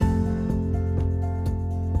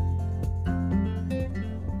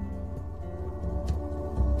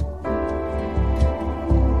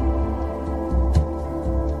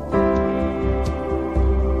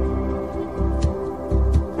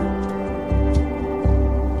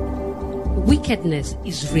Wickedness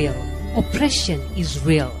is real. Oppression is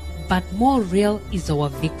real. But more real is our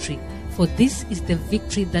victory. For this is the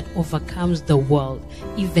victory that overcomes the world,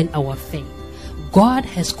 even our faith. God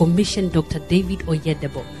has commissioned Dr. David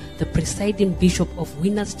Oyedepo, the presiding bishop of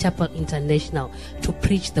Winners Chapel International, to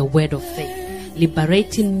preach the word of faith,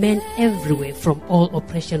 liberating men everywhere from all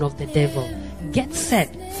oppression of the devil. Get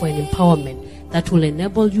set for an empowerment that will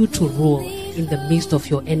enable you to rule in the midst of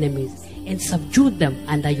your enemies and subdue them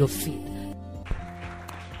under your feet.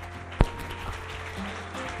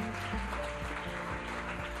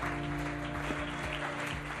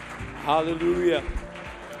 Hallelujah.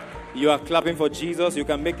 You are clapping for Jesus. You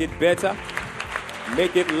can make it better.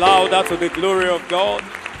 Make it louder to the glory of God.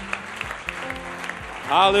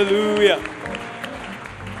 Hallelujah.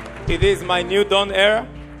 It is my new dawn era.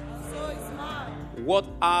 What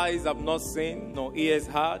eyes have not seen, nor ears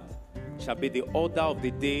heard, shall be the order of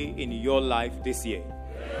the day in your life this year.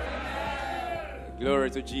 Glory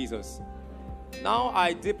to Jesus. Now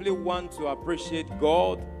I deeply want to appreciate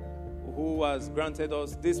God, who has granted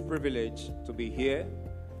us this privilege to be here,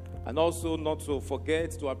 and also not to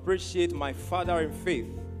forget to appreciate my father in faith,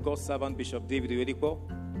 God's servant Bishop David Oyedepo,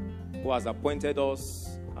 who has appointed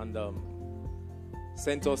us and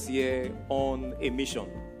sent us here on a mission.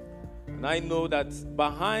 And I know that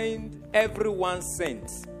behind everyone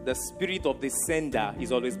sent, the spirit of the sender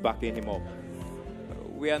is always backing him up.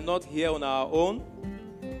 We are not here on our own,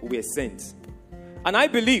 we are sent. And I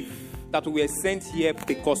believe that we are sent here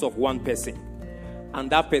because of one person, and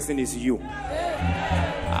that person is you.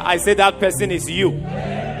 I say that person is you,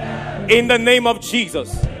 in the name of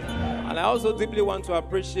Jesus. And I also deeply want to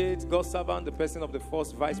appreciate God's servant, the person of the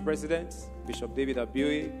first vice president, Bishop David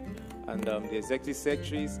Abiui, and the executive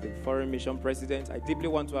secretaries, the foreign mission president. I deeply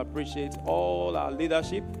want to appreciate all our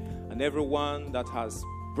leadership and everyone that has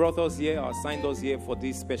brought us here or assigned us here for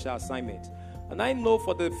this special assignment. And I know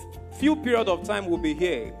for the few period of time we'll be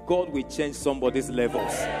here, God will change somebody's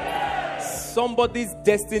levels. Somebody's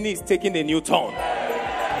destiny is taking a new turn.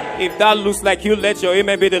 If that looks like you, let your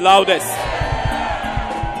amen be the loudest.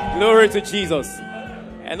 Glory to Jesus.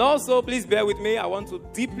 And also, please bear with me. I want to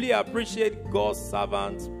deeply appreciate God's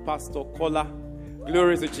servant, Pastor Kola.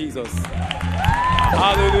 Glory to Jesus.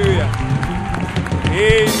 Hallelujah.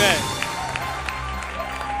 Amen.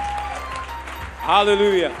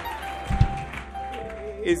 Hallelujah.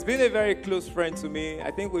 He's been a very close friend to me.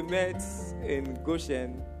 I think we met in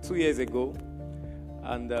Goshen 2 years ago.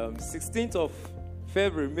 And 16th of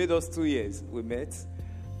February made us 2 years we met.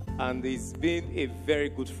 And he's been a very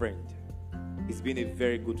good friend. He's been a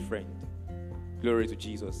very good friend. Glory to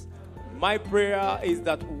Jesus. My prayer is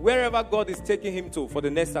that wherever God is taking him to for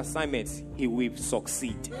the next assignment, he will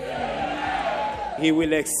succeed. He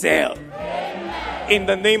will excel. In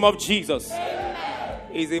the name of Jesus.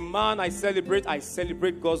 He's a man I celebrate. I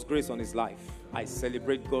celebrate God's grace on his life. I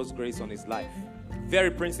celebrate God's grace on his life.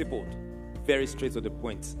 Very principled. Very straight to the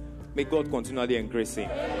point. May God continually engrace him.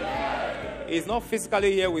 He's not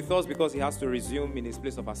physically here with us because he has to resume in his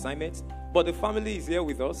place of assignment. But the family is here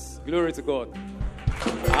with us. Glory to God.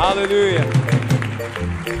 Hallelujah.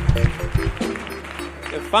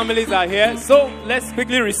 The families are here. So let's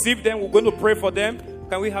quickly receive them. We're going to pray for them.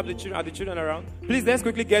 Can we have the children? Are the children around? Please, let's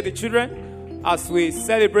quickly get the children. As we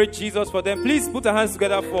celebrate Jesus for them, please put our hands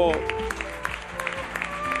together for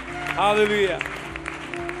hallelujah.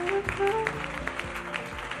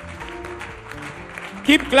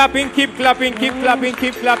 Keep clapping, keep clapping, keep clapping,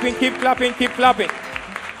 keep clapping, keep clapping, keep clapping.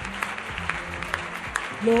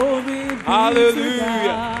 Glory be hallelujah. To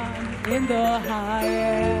God in the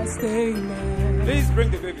highest, amen. Please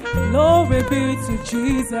bring the baby. Glory be to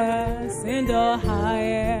Jesus in the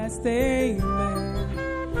highest, amen.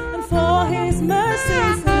 For his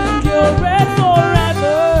mercies endure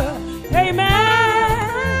forever. Amen.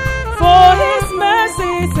 For his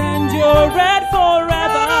mercies endure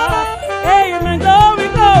forever. Amen. Glory,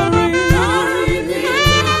 glory. Glory be to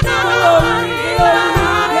God. Glory be to God.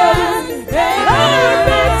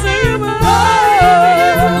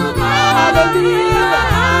 Hallelujah.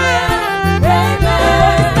 Amen.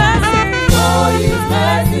 For his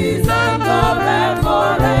mercies endure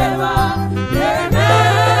forever.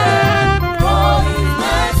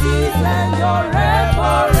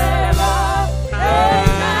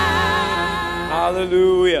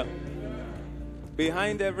 Hallelujah.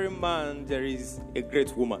 Behind every man there is a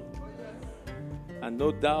great woman. And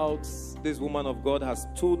no doubt this woman of God has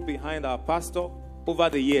stood behind our pastor over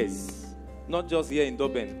the years. Not just here in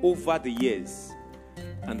Durban, over the years.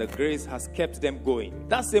 And the grace has kept them going.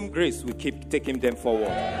 That same grace will keep taking them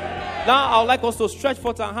forward. Now, I would like us to stretch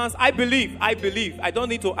forth our hands. I believe, I don't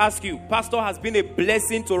need to ask you. Pastor has been a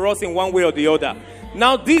blessing to us in one way or the other.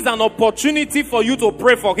 Now, this is an opportunity for you to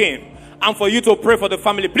pray for him and for you to pray for the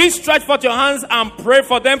family. Please stretch forth your hands and pray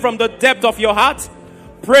for them from the depth of your heart.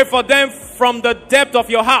 Pray for them from the depth of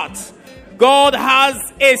your heart. God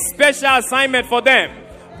has a special assignment for them.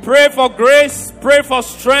 Pray for grace, pray for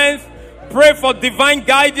strength, pray for divine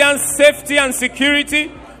guidance, safety and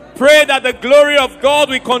security. Pray that the glory of God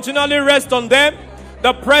will continually rest on them.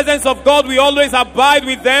 The presence of God will always abide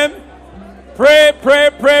with them. Pray, pray,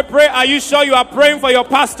 pray, pray. Are you sure you are praying for your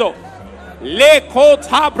pastor? Le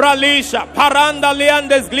kotabralisha paranda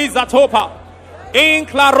leandes glizatopa in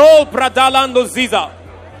clarol pradalando ziza.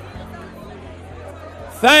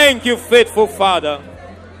 Thank you, faithful Father.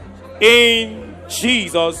 In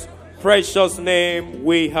Jesus' precious name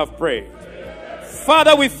we have prayed.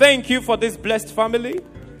 Father, we thank you for this blessed family.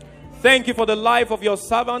 Thank you for the life of your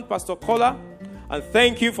servant, Pastor Kola. And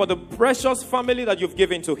thank you for the precious family that you've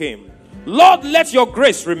given to him. Lord, let your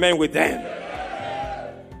grace remain with them.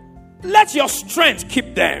 Let your strength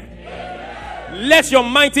keep them. Let your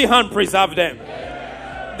mighty hand preserve them.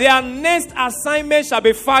 Their next assignment shall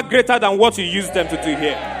be far greater than what you used them to do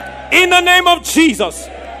here. In the name of Jesus.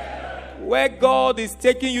 Where God is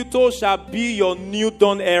taking you to shall be your new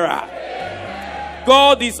dawn era.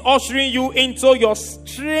 God is ushering you into your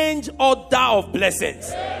strange order of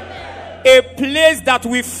blessings. A place that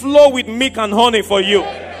will flow with milk and honey for you.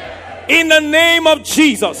 In the name of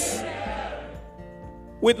Jesus.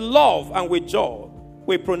 With love and with joy,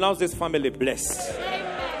 we pronounce this family blessed.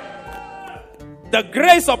 The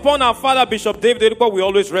grace upon our father, Bishop David Edukwa, will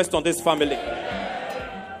always rest on this family.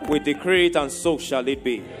 We decree it, and so shall it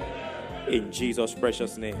be. In Jesus'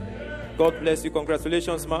 precious name. God bless you.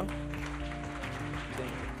 Congratulations, ma.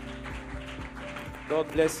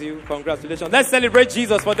 God bless you. Congratulations. Let's celebrate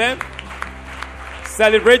Jesus for them.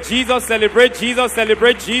 Celebrate Jesus, celebrate Jesus,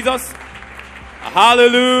 celebrate Jesus.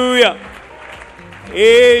 Hallelujah.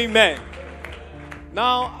 Amen.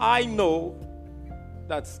 Now, I know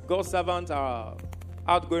that God's servant, our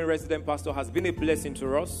outgoing resident pastor, has been a blessing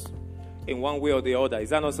to us in one way or the other.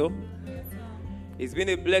 Is that not so? It's been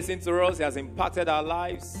a blessing to us. He has impacted our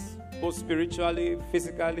lives, both spiritually,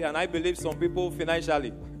 physically, and I believe some people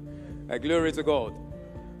financially. Glory to God.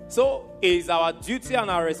 So it's our duty and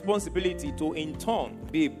our responsibility to in turn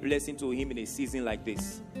be a blessing to him in a season like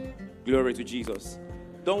this. Glory to Jesus.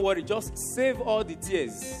 Don't worry, just save all the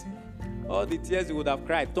tears. All the tears you would have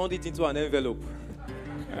cried, turn it into an envelope.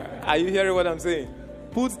 Are you hearing what I'm saying?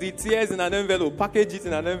 Put the tears in an envelope, package it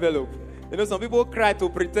in an envelope. You know, some people cry to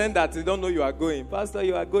pretend that they don't know you are going. Pastor,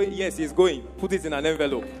 you are going? Yes, he's going. Put it in an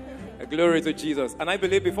envelope. Glory to Jesus. And I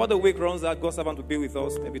believe before the week runs out, God's servant will be with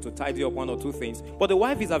us, maybe to tidy up one or two things. But the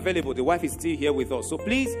wife is available. The wife is still here with us. So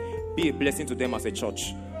please be a blessing to them as a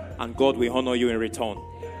church. And God will honor you in return.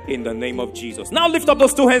 In the name of Jesus. Now lift up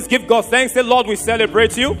those two hands. Give God thanks. Say, Lord, we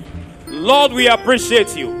celebrate you. Lord, we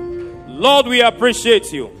appreciate you. Lord, we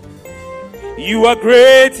appreciate you. You are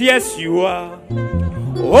great. Yes, you are.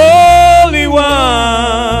 Holy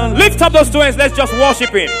One. Lift up those two hands. Let's just worship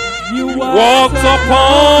him. You walked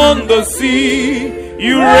upon the sea.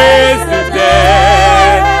 You raised the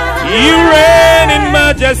dead. You reign in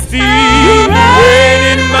majesty. You reign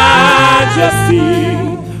in majesty.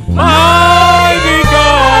 Mighty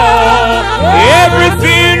God.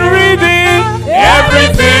 Everything written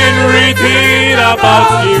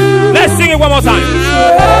about you. Let's sing it one more time.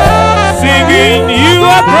 Singing, you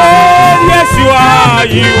are great. Yes, you are.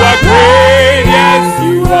 You are great. Yes,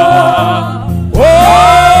 you are.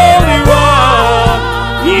 Holy One,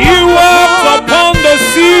 you walked upon the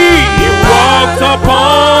sea, you walked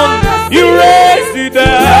upon, you raised the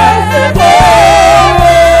dead. Oh,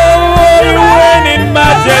 you reign in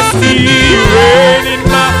majesty, you reign in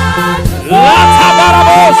majesty.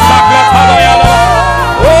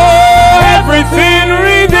 Oh, everything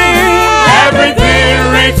written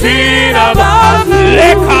about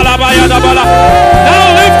you. Now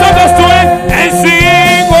lift up those two hands and sing.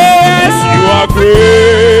 You are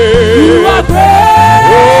great. You are great.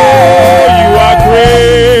 Oh, you are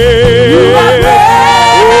great. You are great.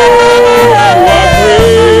 Oh, you are great.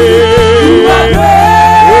 You are great.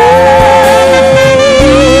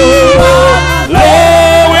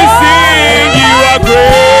 Lord, we sing. You are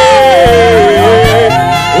great.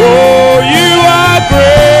 Oh, you are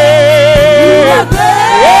great. You are great.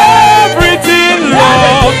 Everything,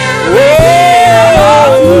 Lord.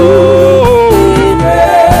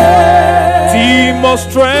 Demons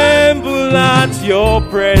tremble at your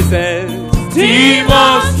presence.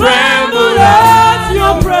 Demons tremble at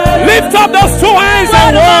your presence. Lift up those two hands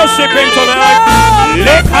and worship Him tonight.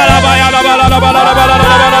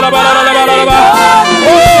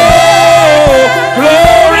 Oh,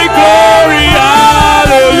 glory, glory,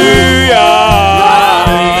 hallelujah.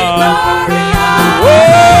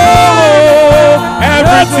 Oh,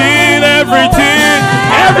 everything,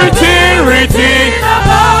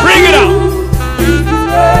 bring it out.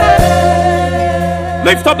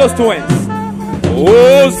 Lift up those two hands.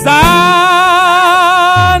 Hosanna,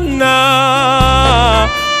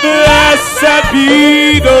 blessed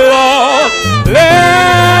be the Lord.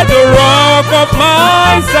 Let the rock of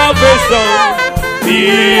my salvation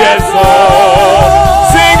be exalted.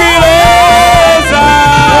 Sing it, Hosanna.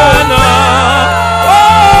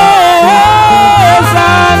 Oh,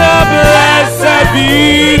 Hosanna, blessed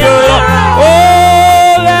be the Lord. Oh,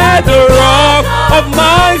 let the rock of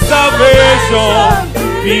my salvation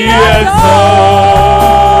be exalted.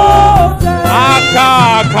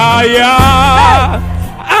 Akakaya,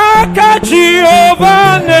 Aka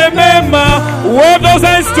Jehovah Nemema. Wave those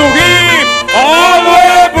hands to Him.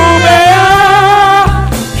 Always Bubea.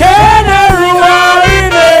 Kenerua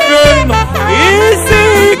in heaven.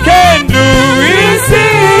 Easy can do. Easy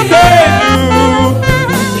can do.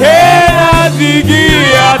 Kenadigi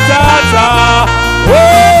atata.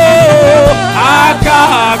 Oh,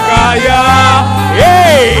 Akakaya.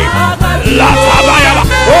 Hey, la tabayaba.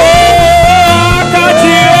 Oh, Aka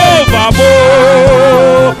Jehovah Bo.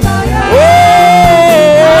 Oh,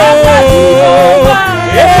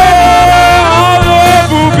 yeah, Always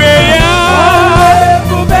Bubea.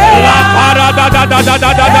 La parada da da da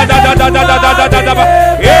da da da da da da da da da da.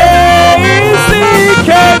 Yeah, easy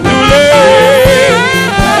can do.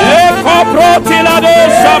 Le coprotila do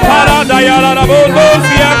saparada ya la la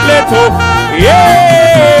bolosi atleto. Yeah.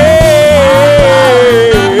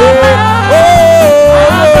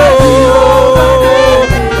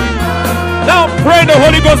 Now pray in the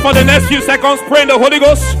Holy Ghost for the next few seconds. Pray in the Holy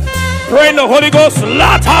Ghost. Pray in the Holy Ghost.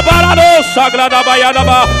 La tabarado sagrada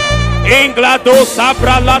bayadaba. Inglado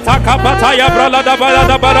sabra la takapata ya bralada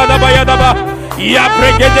bayada barada bayadaba. Ya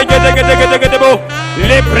pregede gede gede gede gede bo.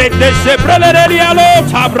 Le prete shebrele lialo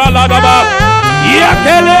tabra la daba. Ya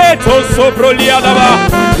kele to sobroliadaba.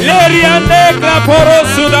 Le riande claporo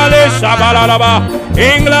sudale shabalaba.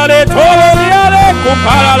 Inglade toliale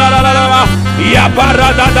kupara la la la. Ya barra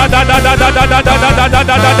da da da da da da da da da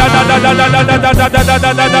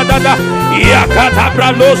da da da. Ya katabra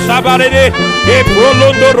lo sabarede. E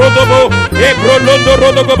prolondo rodobo. E prolondo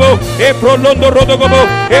rodogobo. E prolondo rodogobo.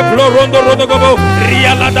 E prolondo rodogobo.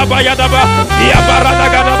 Riala da bayadaba. Ya barra da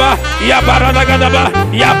gadaba. Ya barra da gadaba.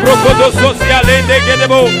 Ya prokodo sociale de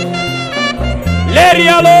gedebo.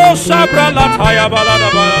 Lerialo sabra la taya balada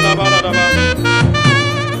balada balada.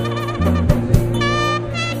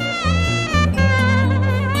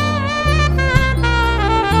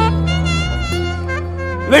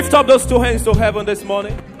 Lift up those two hands to heaven this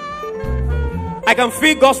morning. I can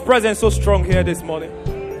feel God's presence so strong here this morning.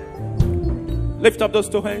 Lift up those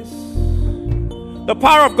two hands. The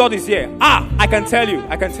power of God is here. I can tell you.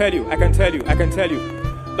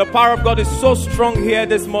 The power of God is so strong here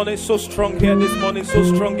this morning. So strong here this morning.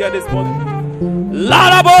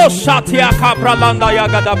 Larabo shatia kapralanda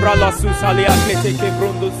yagada brala susalia keteke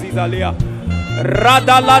brondo zizalia.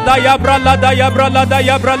 Rada lada yabra lada yabra lada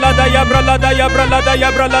yabra lada yabra lada yabra lada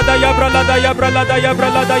yabra lada yabra lada yabra lada yabra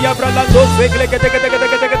lada yabra lado segle kete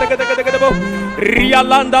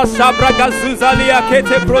rialanda sabra gazuzalia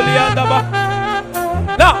kete prolianda ba.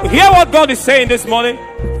 Now hear what God is saying this morning.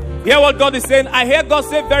 Hear what God is saying. I hear God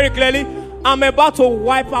say very clearly, I'm about to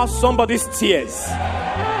wipe out somebody's tears.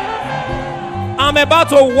 I'm about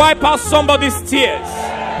to wipe out somebody's tears.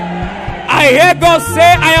 I hear God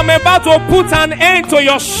say, I am about to put an end to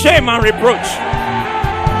your shame and reproach.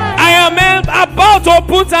 I am about to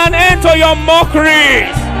put an end to your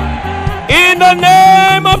mockeries. In the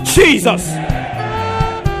name of Jesus.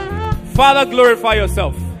 Father, glorify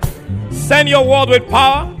yourself. Send your word with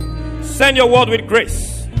power. Send your word with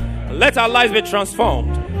grace. Let our lives be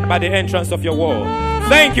transformed by the entrance of your word.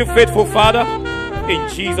 Thank you, faithful Father, in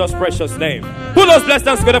Jesus' precious name. Put those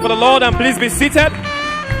blessings together for the Lord and please be seated.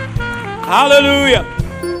 Hallelujah.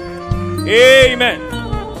 Amen.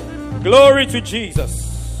 Glory to Jesus.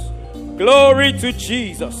 Glory to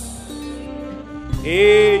Jesus.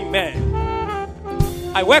 Amen.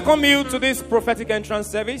 I welcome you to this prophetic entrance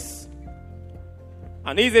service.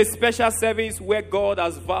 And it's a special service where God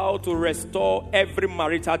has vowed to restore every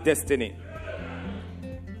marital destiny.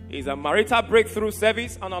 It's a marital breakthrough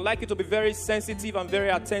service, and I'd like you to be very sensitive and very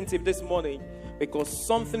attentive this morning, because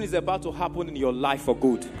something is about to happen in your life for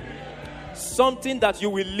good. Something that you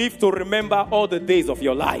will live to remember all the days of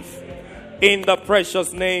your life. In the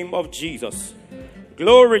precious name of Jesus.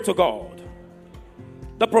 Glory to God.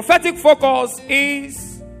 The prophetic focus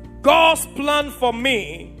is God's plan for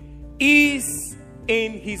me is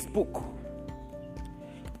in his book.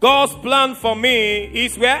 God's plan for me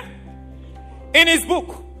is where? In his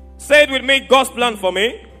book. Say it with me. God's plan for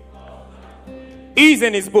me is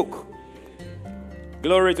in his book.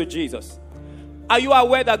 Glory to Jesus. Are you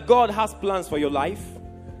aware that God has plans for your life?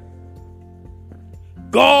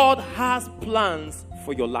 God has plans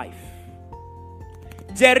for your life.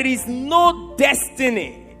 There is no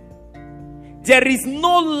destiny. There is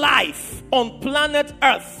no life on planet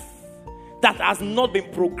Earth that has not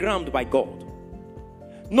been programmed by God.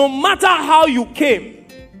 No matter how you came.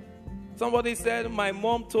 Somebody said, my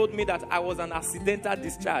mom told me that I was an accidental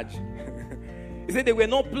discharge. He said they were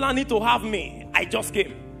not planning to have me. I just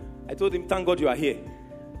came. I told him, thank God you are here.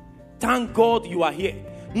 Thank God you are here.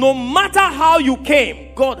 No matter how you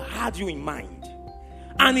came, God had you in mind.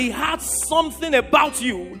 And he had something about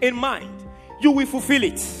you in mind. You will fulfill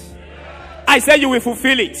it. I said you will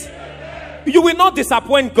fulfill it. You will not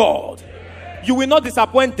disappoint God. You will not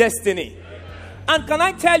disappoint destiny. And can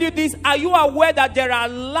I tell you this? Are you aware that there are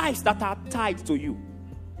lives that are tied to you?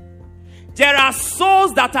 There are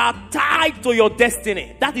souls that are tied to your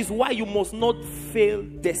destiny. That is why you must not fail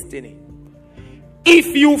destiny.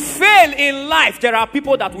 If you fail in life, there are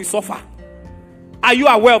people that will suffer. Are you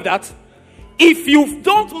aware of that? If you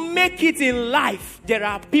don't make it in life, there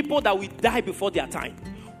are people that will die before their time.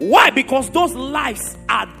 Why? Because those lives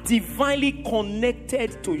are divinely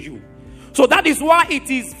connected to you. So that is why it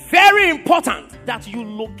is very important that you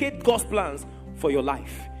locate God's plans for your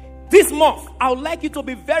life. This month, I would like you to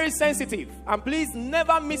be very sensitive. And please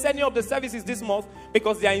never miss any of the services this month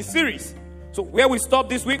because they are in series. So where we stop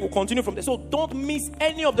this week, we'll continue from there. So don't miss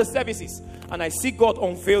any of the services. And I see God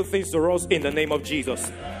unveil things to us in the name of Jesus.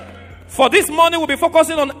 For this morning, we'll be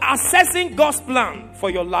focusing on assessing God's plan for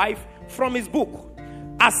your life from his book.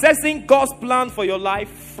 Assessing God's plan for your life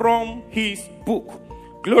from his book.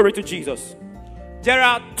 Glory to Jesus. There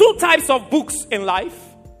are two types of books in life.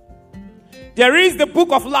 There is the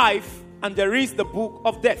book of life and there is the book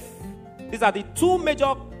of death. These are the two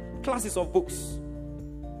major classes of books.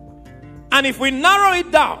 And if we narrow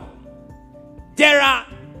it down, there are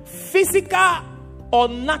physical or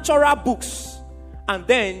natural books, and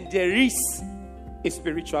then there is a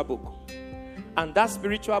spiritual book. And that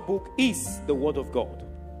spiritual book is the Word of God.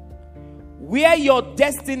 Where your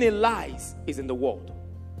destiny lies is in the Word.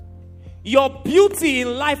 Your beauty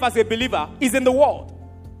in life as a believer is in the Word.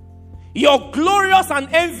 Your glorious and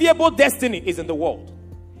enviable destiny is in the Word.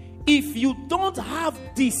 If you don't have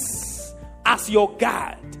this as your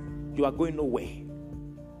guide, you are going nowhere.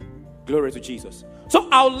 Glory to Jesus. So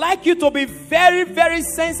I would like you to be very, very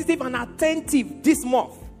sensitive and attentive this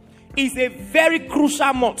month. It's a very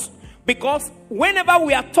crucial month. Because whenever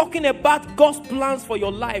we are talking about God's plans for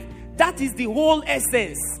your life, that is the whole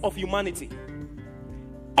essence of humanity.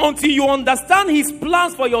 Until you understand his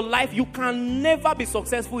plans for your life, you can never be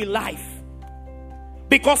successful in life.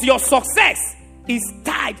 Because your success is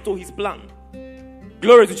tied to his plan.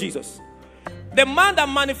 Glory to Jesus. The man that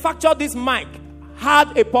manufactured this mic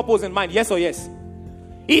had a purpose in mind. Yes or yes?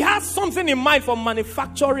 He had something in mind for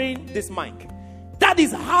manufacturing this mic. That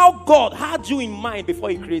is how God had you in mind before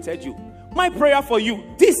he created you. My prayer for you,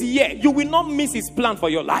 this year, you will not miss his plan for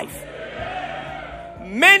your life.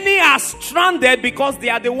 Many are stranded because they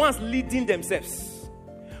are the ones leading themselves.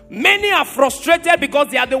 Many are frustrated because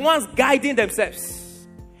they are the ones guiding themselves.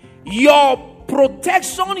 Your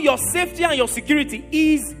protection, your safety, and your security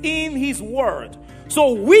is in his word.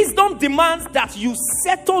 So wisdom demands that you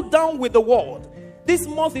settle down with the word. This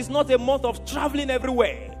month is not a month of traveling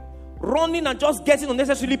everywhere, running and just getting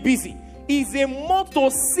unnecessarily busy. It's a month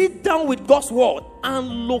to sit down with God's word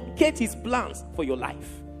and locate his plans for your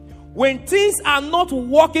life. When things are not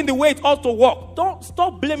working the way it ought to work, don't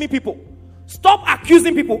stop blaming people. Stop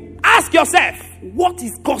accusing people. Ask yourself, what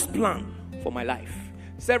is God's plan for my life?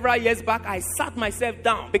 Several years back, I sat myself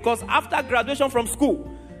down because after graduation from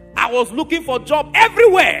school, I was looking for a job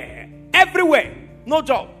everywhere. Everywhere. No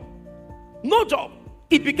job. No job.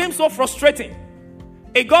 It became so frustrating.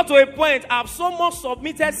 It got to a point, I've so much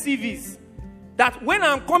submitted CVs that when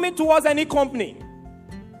I'm coming towards any company,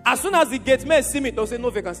 as soon as the gate men see me, they'll say, no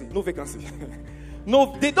vacancy, no vacancy.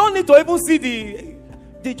 No, they don't need to even see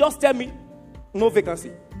they just tell me, no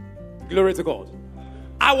vacancy. Glory to God.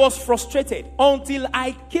 I was frustrated until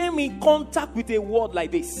I came in contact with a word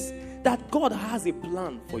like this, that God has a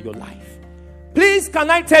plan for your life. Please, can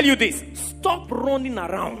I tell you this? Stop running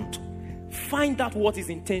around. Find out what his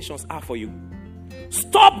intentions are for you.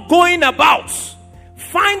 Stop going about.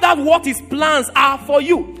 Find out what his plans are for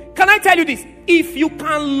you. Can I tell you this? If you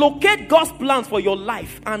can locate God's plans for your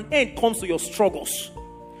life, an end comes to your struggles.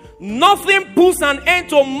 Nothing puts an end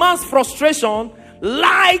to man's frustration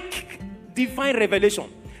like divine revelation.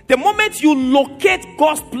 The moment you locate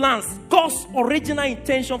God's plans, God's original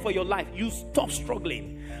intention for your life, you stop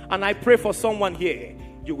struggling. And I pray for someone here,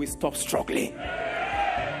 you will stop struggling.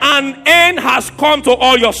 An end has come to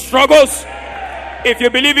all your struggles. If you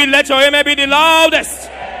believe it, let your amen be the loudest.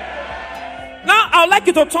 Now, I would like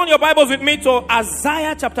you to turn your Bibles with me to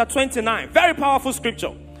Isaiah chapter 29. Very powerful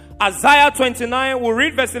scripture. Isaiah 29, we'll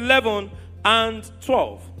read verse 11 and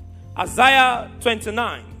 12. Isaiah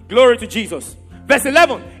 29. Glory to Jesus. Verse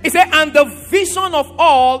 11. It says, and the vision of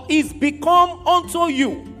all is become unto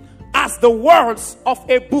you as the words of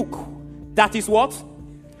a book that is what?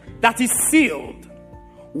 That is sealed,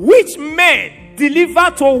 which men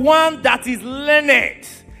deliver to one that is learned,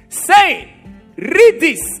 saying, read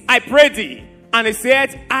this, I pray thee. And he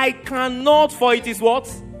said, I cannot, for it is what?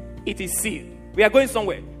 It is sealed. We are going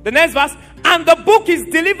somewhere. The next verse, and the book is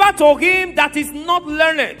delivered to him that is not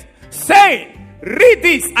learned, saying, read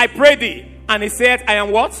this, I pray thee. And he said, I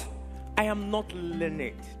am what? I am not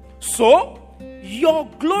learned. So, your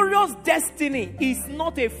glorious destiny is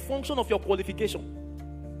not a function of your qualification.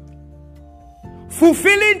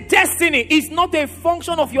 Fulfilling destiny is not a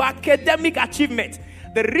function of your academic achievement.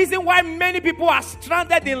 The reason why many people are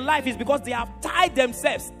stranded in life is because they have tied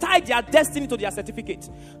themselves, tied their destiny to their certificate.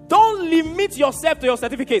 Don't limit yourself to your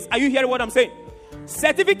certificates. Are you hearing what I'm saying?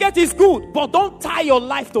 Certificate is good, but don't tie your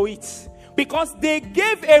life to it. Because they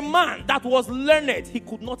gave a man that was learned, he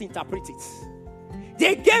could not interpret it.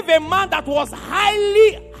 They gave a man that was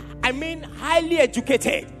highly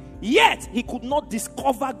educated, yet he could not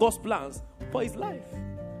discover God's plans for his life.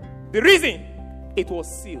 The reason, it was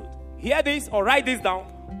sealed. Hear this or write this down.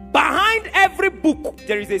 Behind every book,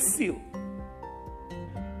 there is a seal.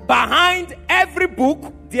 Behind every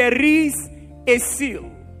book, there is a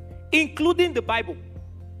seal, including the Bible.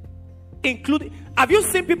 Have you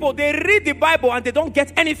seen people, they read the Bible and they don't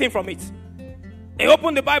get anything from it? They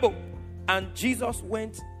open the Bible and Jesus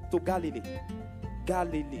went to Galilee.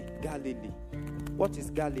 Galilee. What is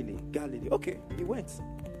Galilee? Galilee. Okay, he went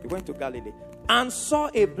to Galilee and saw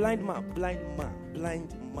a blind man.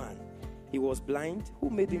 He was blind.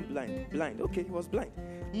 Who made him blind? Okay, he was blind.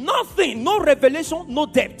 Nothing, no revelation, no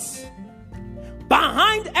depth.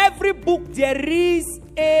 Behind every book there is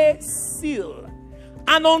a seal.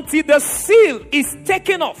 And until the seal is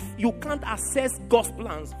taken off, you can't access God's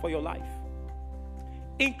plans for your life.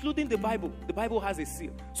 Including the Bible. The Bible has a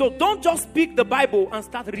seal. So don't just pick the Bible and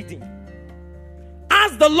start reading.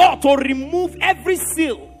 Ask the Lord to remove every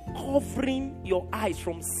seal covering your eyes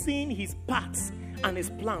from seeing his paths and his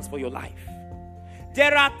plans for your life.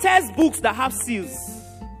 There are textbooks that have seals.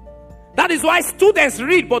 That is why students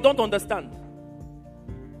read but don't understand.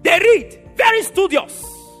 They read, very studious,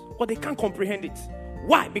 but they can't comprehend it.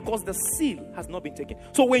 Why? Because the seal has not been taken.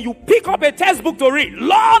 So when you pick up a textbook to read,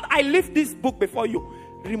 Lord, I lift this book before you.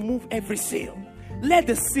 Remove every seal. Let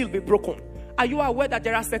the seal be broken. Are you aware that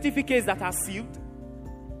there are certificates that are sealed?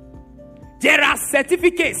 There are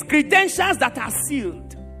certificates, credentials that are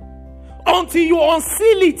sealed. Until you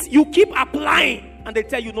unseal it, you keep applying and they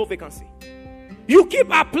tell you no vacancy. You keep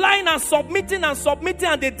applying and submitting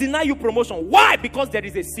and they deny you promotion. Why? Because there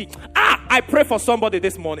is a seal. I pray for somebody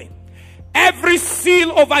this morning. Every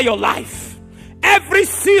seal over your life, every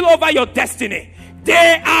seal over your destiny,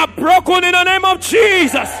 they are broken in the name of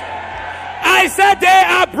Jesus. I said they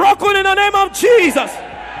are broken in the name of Jesus.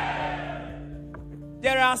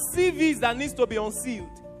 There are CVs that needs to be unsealed.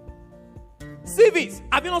 CVs,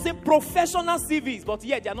 have you not seen professional CVs, but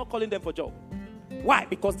yet they are not calling them for job? Why?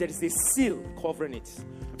 Because there is a seal covering it.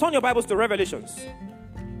 Turn your Bibles to Revelations.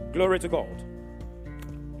 Glory to God.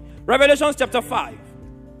 Revelations chapter 5.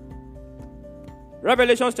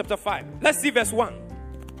 Revelations chapter 5. Let's see verse 1.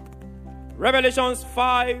 Revelations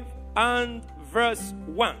 5 and verse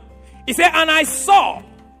 1. He said, and I saw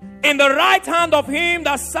in the right hand of him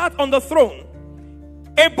that sat on the throne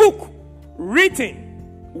a book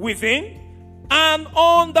written within and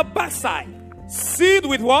on the backside, sealed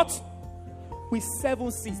with what? With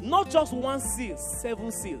 7 seals. Not just one seal,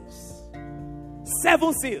 7 seals.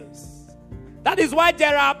 7 seals. That is why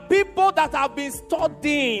there are people that have been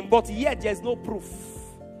studying, but yet there's no proof.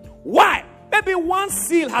 Why? Maybe 1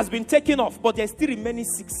 seal has been taken off, but there's still remaining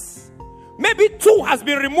 6. Maybe 2 has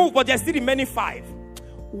been removed, but there's still remaining 5.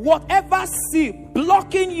 Whatever seal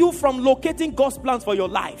blocking you from locating God's plans for your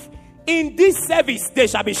life, in this service, they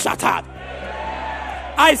shall be shattered.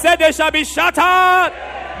 I said they shall be shattered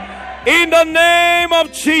in the name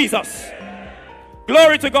of Jesus.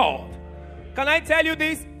 Glory to God. Can I tell you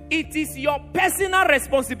this? It is your personal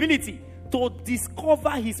responsibility to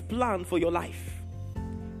discover his plan for your life.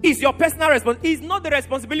 It's your personal responsibility. It's not the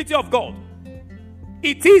responsibility of God.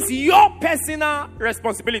 It is your personal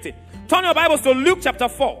responsibility. Turn your Bibles to Luke chapter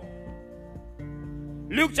 4.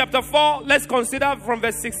 Luke chapter 4, let's consider from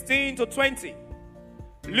verse 16 to 20.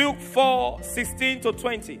 Luke 4, 16 to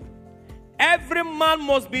 20. Every man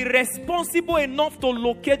must be responsible enough to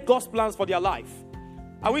locate God's plans for their life.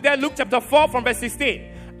 Are we there? Luke chapter 4 from verse 16.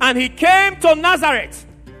 And he came to Nazareth,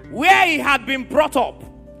 where he had been brought up.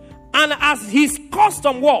 And as his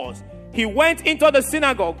custom was, he went into the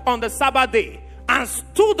synagogue on the Sabbath day and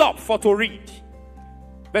stood up for to read.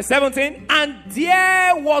 Verse 17. And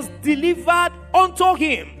there was delivered unto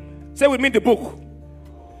him. Say with me, the book.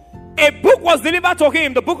 A book was delivered to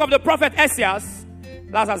him, the book of the prophet Isaiah.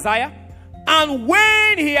 That's Isaiah. And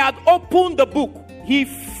when he had opened the book, he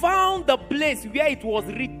found the place where it was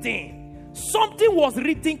written. Something was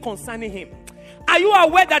written concerning him. Are you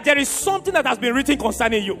aware that there is something that has been written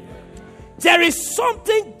concerning you? There is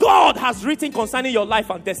something God has written concerning your life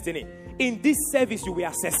and destiny. In this service, you will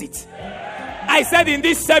access it. I said in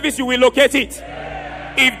this service, you will locate it.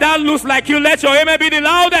 If that looks like you, let your amen be the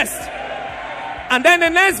loudest. And then the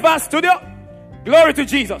next verse, studio. Glory to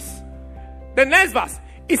Jesus. The next verse.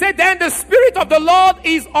 He said, then the Spirit of the Lord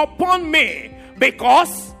is upon me.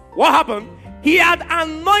 Because, what happened? He had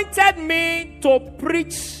anointed me to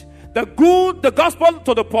preach the gospel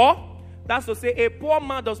to the poor. That's to say, a poor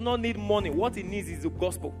man does not need money. What he needs is the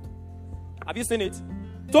gospel. Have you seen it?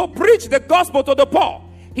 To preach the gospel to the poor.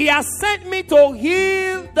 He has sent me to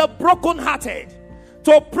heal the brokenhearted,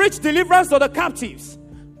 to preach deliverance to the captives,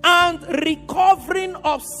 and recovering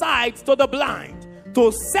of sight to the blind,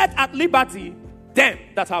 to set at liberty them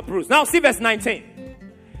that are bruised. Now see verse 19.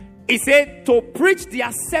 He said to preach the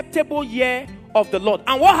acceptable year of the Lord.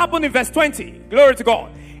 And what happened in verse 20? Glory to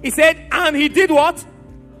God. He said, and he did what?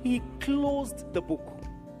 He closed the book.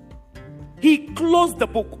 He closed the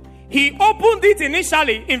book. He opened it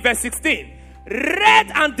initially in verse 16,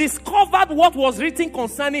 read and discovered what was written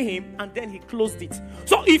concerning him, and then he closed it.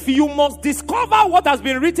 So if you must discover what has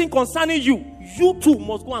been written concerning you, you too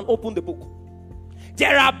must go and open the book.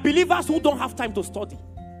 There are believers who don't have time to study,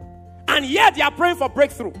 and yet they are praying for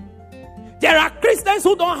breakthrough. There are Christians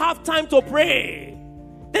who don't have time to pray.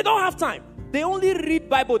 They don't have time. They only read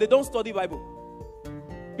Bible. They don't study Bible.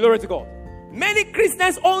 Glory to God. Many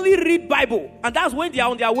Christians only read Bible, and that's when they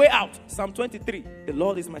are on their way out. Psalm 23. The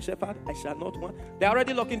Lord is my shepherd, I shall not want. They are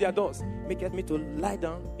already locking their doors. Maketh me to lie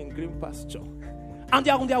down in green pasture. And they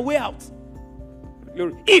are on their way out.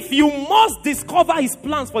 Glory. If you must discover his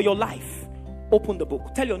plans for your life, open the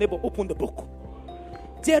book. Tell your neighbor, open the book.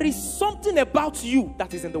 There is something about you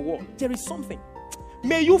that is in the world. There is something.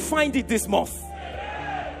 May you find it this month.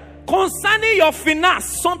 Concerning your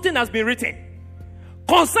finance, something has been written.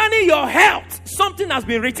 Concerning your health, something has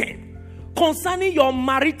been written. Concerning your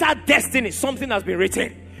marital destiny, something has been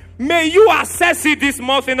written. May you access it this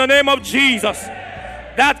month in the name of Jesus.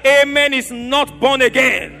 That amen is not born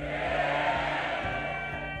again.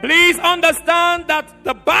 Please understand that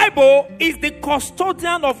the Bible is the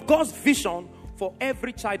custodian of God's vision for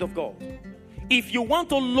every child of God. If you want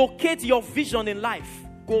to locate your vision in life,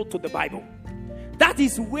 go to the Bible. That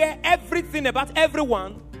is where everything about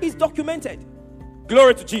everyone is documented.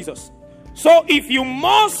 Glory to Jesus. So if you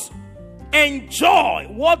must enjoy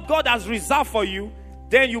what God has reserved for you,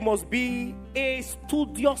 then you must be a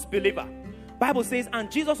studious believer. Bible says, and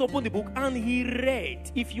Jesus opened the book and he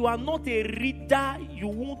read. If you are not a reader, you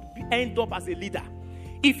won't end up as a leader.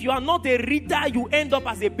 If you are not a reader, you end up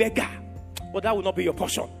as a beggar. But that will not be your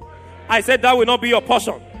portion. I said that will not be your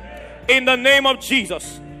portion. In the name of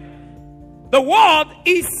Jesus. The word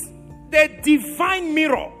is the divine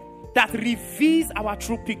mirror that reveals our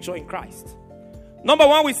true picture in Christ. Number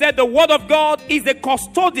one, we said the word of God is the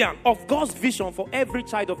custodian of God's vision for every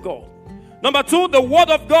child of God. Number two, the word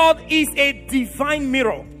of God is a divine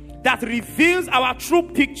mirror that reveals our true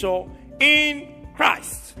picture in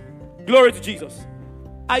Christ. Glory to Jesus.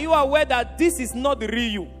 Are you aware that this is not the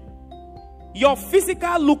real you? Your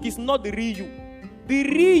physical look is not the real you. The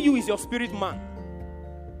real you is your spirit man.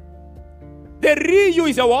 The real you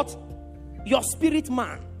is your what? Your spirit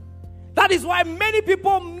man. That is why many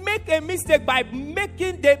people make a mistake by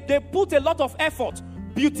they put a lot of effort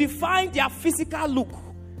beautifying their physical look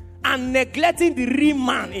and neglecting the real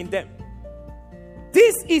man in them.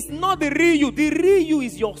 This is not the real you. The real you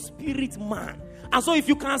is your spirit man. And so if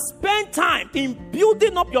you can spend time in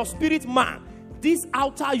building up your spirit man, this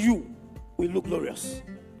outer you will look glorious.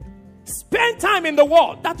 Spend time in the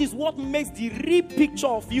Word. That is what makes the real picture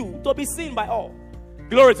of you to be seen by all.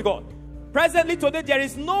 Glory to God. Presently today, there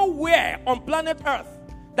is nowhere on planet Earth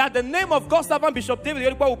that the name of God's servant Bishop David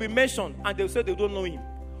Oyedepo will be mentioned and they'll say they don't know him.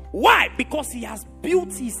 Why? Because he has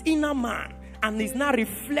built his inner man and is now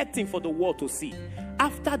reflecting for the world to see.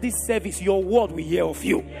 After this service, your word will hear of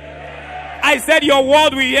you. I said your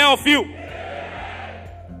word will hear of you.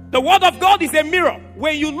 The word of God is a mirror.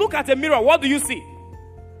 When you look at a mirror, what do you see?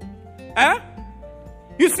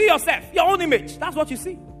 You see yourself, your own image. That's what you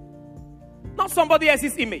see. Not somebody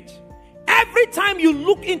else's image. Every time you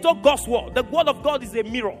look into God's word, the word of God is a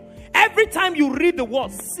mirror. Every time you read the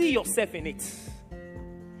word, see yourself in it.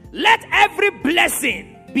 Let every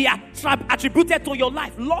blessing be attributed to your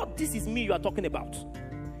life. Lord, this is me you are talking about.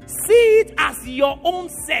 See it as your own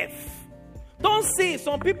self. Don't see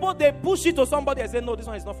some people, they push it to somebody and say, no, this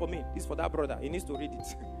one is not for me. This is for that brother. He needs to read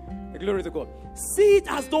it. Glory to God. See it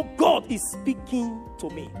as though God is speaking to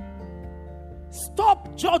me.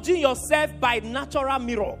 Stop judging yourself by natural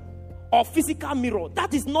mirror or physical mirror.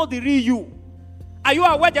 That is not the real you. Are you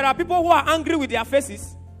aware there are people who are angry with their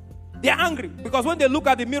faces? They are angry because when they look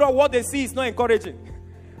at the mirror, what they see is not encouraging.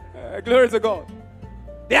 Glory to God.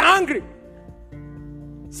 They are angry.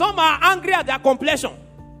 Some are angry at their complexion.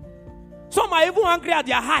 Some are even angry at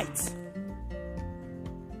their height.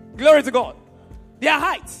 Glory to God. Their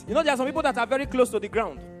height. You know, there are some people that are very close to the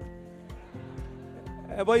ground.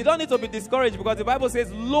 But you don't need to be discouraged because the Bible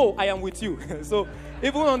says, lo, I am with you. So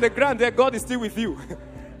even on the ground there, God is still with you.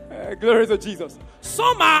 Glory to Jesus.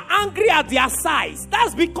 Some are angry at their size.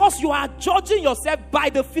 That's because you are judging yourself by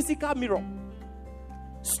the physical mirror.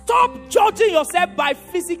 Stop judging yourself by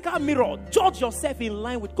physical mirror. Judge yourself in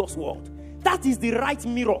line with God's word. That is the right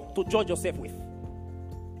mirror to judge yourself with.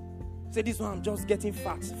 Say, this one, I'm just getting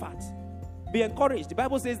fat. Be encouraged. The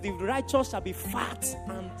Bible says the righteous shall be fat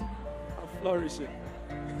and flourishing.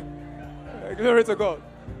 Glory to God.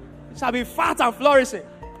 Shall be fat and flourishing.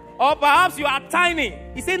 Or perhaps you are tiny.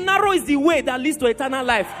 He said, narrow is the way that leads to eternal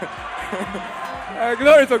life.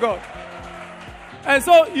 Glory to God. And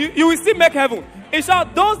so you will still make heaven. In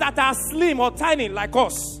short, those that are slim or tiny like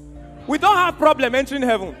us, we don't have problem entering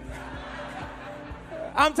heaven.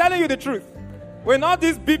 I'm telling you the truth. We're not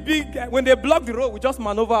this big, when they block the road, we just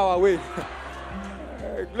maneuver our way.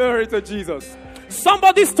 Glory to Jesus.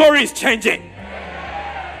 Somebody's story is changing.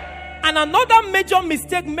 And another major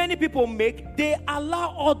mistake many people make, they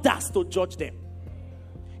allow others to judge them.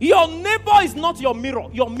 Your neighbor is not your mirror.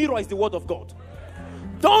 Your mirror is the word of God.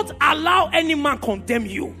 Don't allow any man condemn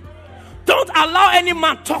you. Don't allow any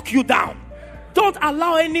man talk you down. Don't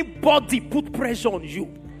allow anybody put pressure on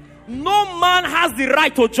you. No man has the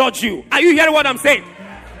right to judge you. Are you hearing what I'm saying?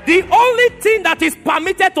 The only thing that is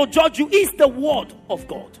permitted to judge you is the word of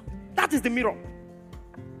God. That is the mirror.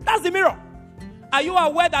 That's the mirror. Are you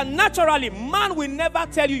aware that naturally man will never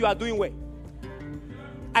tell you are doing well?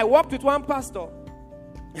 I worked with one pastor.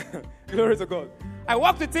 Glory to God. I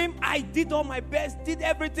worked with him. I did all my best, did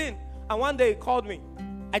everything. And one day he called me.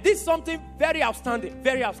 I did something very outstanding,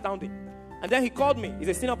 very outstanding. And then he called me. He's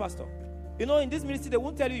a senior pastor. You know, in this ministry, they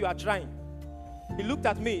won't tell you are trying. He looked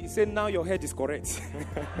at me. He said, now your head is correct.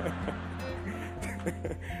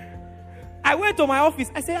 I went to my office.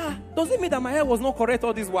 I said, does it mean that my head was not correct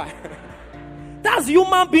all this while? That's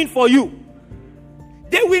human being for you.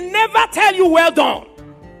 They will never tell you well done.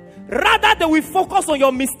 Rather, they will focus on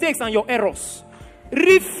your mistakes and your errors.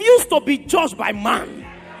 Refuse to be judged by man.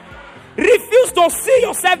 Refuse to see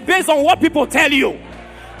yourself based on what people tell you.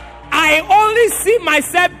 I only see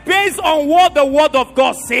myself based on what the word of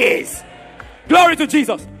God says. Glory to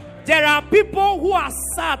Jesus. There are people who are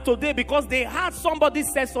sad today because they heard somebody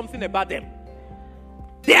say something about them.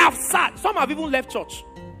 They are sad. Some have even left church.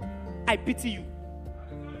 I pity you.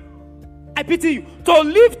 I pity you. To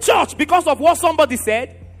leave church because of what somebody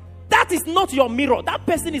said, that is not your mirror. That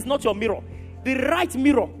person is not your mirror. The right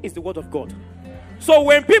mirror is the word of God. So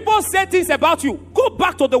when people say things about you, go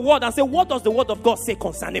back to the word and say, what does the word of God say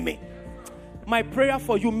concerning me? My prayer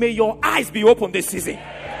for you, may your eyes be open this season.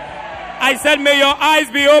 I said, may your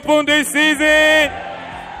eyes be open this season.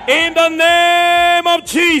 In the name of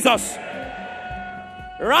Jesus.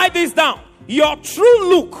 Write this down. Your true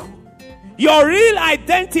look, your real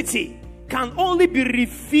identity can only be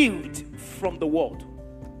revealed from the word.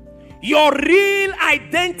 Your real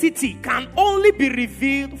identity can only be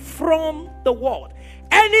revealed from the word.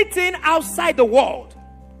 Anything outside the word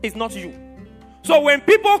is not you. So when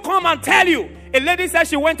people come and tell you, a lady said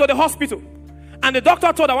she went to the hospital and the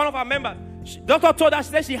doctor told her, one of our members, doctor told her, she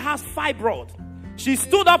said she has fibroid. She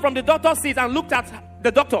stood up from the doctor's seat and looked at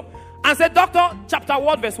the doctor and said, doctor, chapter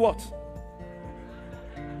what, verse what?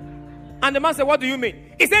 And the man said, what do you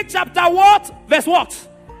mean? He said, chapter what? Verse what?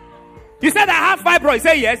 You said, I have fibroid. He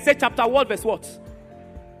said, yes. He said, chapter what? Verse what?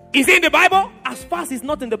 Is it in the Bible? As far as it's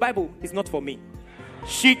not in the Bible, it's not for me.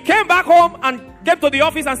 She came back home and came to the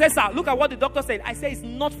office and said, sir, look at what the doctor said. I said, it's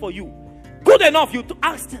not for you. Good enough, you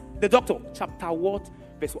asked the doctor, chapter what?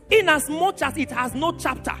 Verse what? In as much as it has no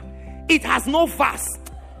chapter, it has no verse,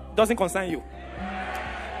 doesn't concern you.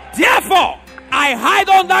 Therefore, I hide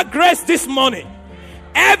under grace this morning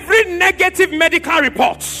every negative medical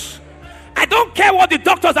report. I don't care what the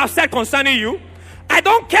doctors have said concerning you. I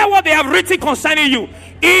don't care what they have written concerning you.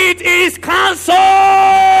 It is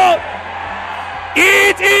cancelled.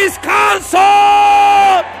 It is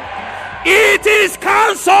cancelled. It is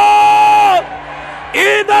cancelled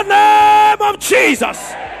in the name of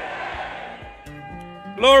Jesus.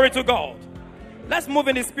 Glory to God. Let's move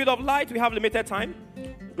in the speed of light. We have limited time.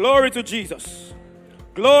 Glory to Jesus.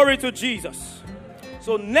 Glory to Jesus.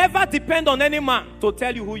 So never depend on any man to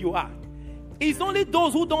tell you who you are. It's only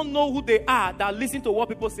those who don't know who they are that listen to what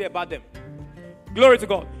people say about them. Glory to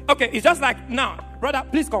God. Okay, it's just like now, brother,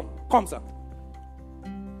 please come. Come, sir.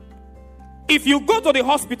 If you go to the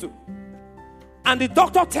hospital and the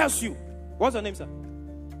doctor tells you, what's your name, sir?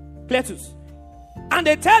 Cletus. And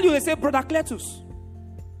they tell you, they say, brother Cletus,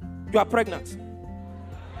 you are pregnant.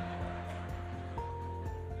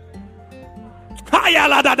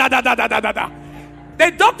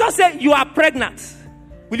 The doctor said, you are pregnant.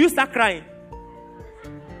 Will you start crying?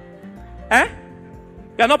 Eh?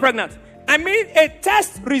 You are not pregnant. I mean, a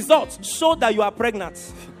test result showed that you are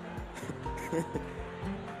pregnant.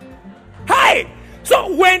 Hi!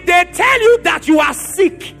 So when they tell you that you are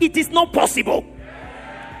sick, it is not possible.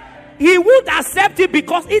 He would accept it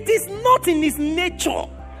because it is not in his nature.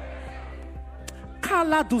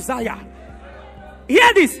 Kala desire.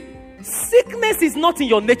 Hear this. Sickness is not in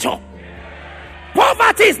your nature.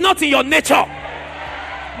 Poverty is not in your nature.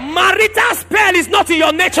 Marital spell is not in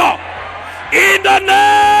your nature. In the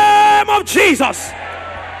name of Jesus.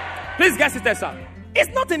 Please get it there, sir.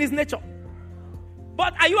 It's not in his nature.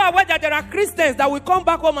 But are you aware that there are Christians that will come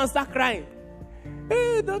back home and start crying?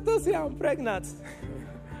 Hey, doctor say I'm pregnant.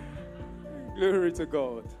 Glory to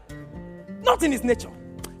God. Not in his nature.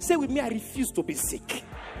 Say with me, I refuse to be sick.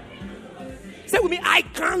 Say with me, I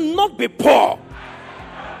cannot be poor.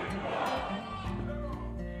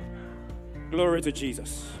 Glory to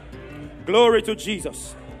Jesus. Glory to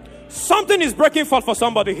Jesus. Something is breaking forth for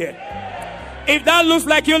somebody here. If that looks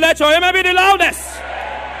like you, let your amen be the loudest.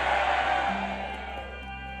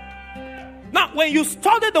 Now, when you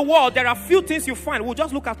study the world, there are few things you find. We'll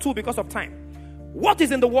just look at two because of time. What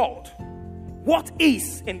is in the world? What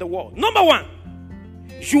is in the world? Number one,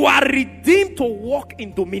 you are redeemed to walk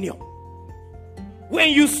in dominion. When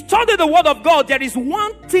you study the word of God, there is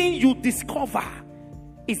one thing you discover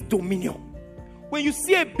is dominion. When you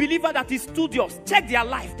see a believer that is studious, check their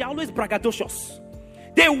life. They're always braggadocious.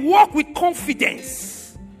 They walk with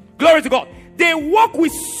confidence. Glory to God. They walk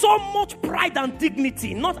with so much pride and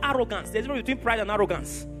dignity, not arrogance. There's a difference between pride and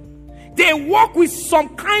arrogance. They walk with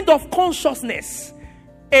some kind of consciousness.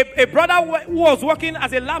 A brother who was working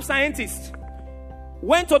as a lab scientist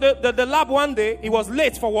went to the lab one day. He was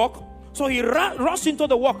late for work. So he rushed into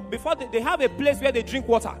the work. Before they have a place where they drink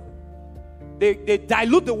water. They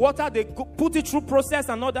dilute the water, they put it through process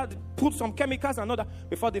and all that, put some chemicals and all that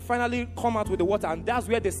before they finally come out with the water. And that's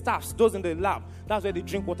where the staffs, those in the lab, that's where they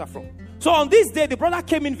drink water from. So on this day, the brother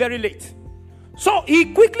came in very late. So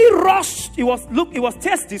he quickly rushed. He was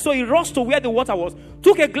thirsty, so he rushed to where the water was,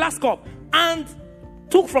 took a glass cup and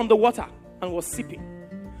took from the water and was sipping.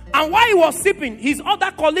 And while he was sipping, his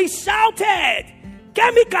other colleagues shouted,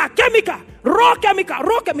 chemical, chemical, raw chemical,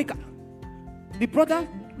 raw chemical. The brother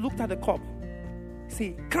looked at the cup.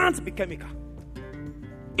 See, can't be chemical.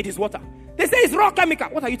 It is water. They say it's raw chemical.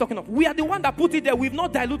 What are you talking about? We are the one that put it there. We've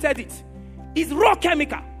not diluted it. It's raw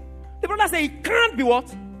chemical. The brother say it can't be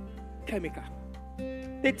what? Chemical.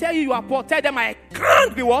 They tell you are poor. Tell them I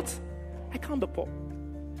can't be what? I can't be poor.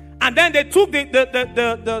 And then they took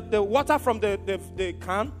the water from the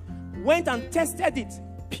can, went and tested it.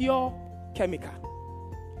 Pure chemical.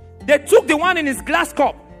 They took the one in his glass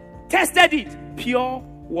cup, tested it. Pure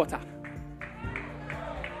water.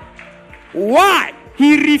 Why?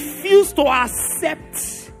 He refused to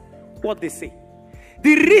accept what they say.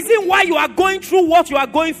 The reason why you are going through what you are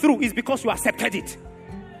going through is because you accepted it.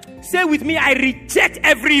 Say with me, I reject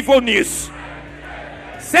every evil news.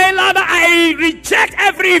 Say louder, I reject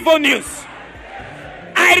every evil news.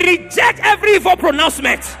 I reject every evil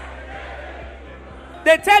pronouncement.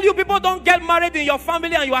 They tell you people don't get married in your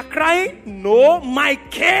family and you are crying. No, my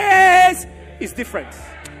case is different.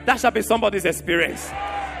 That shall be somebody's experience.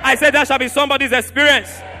 I said that shall be somebody's experience.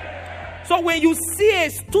 So when you see a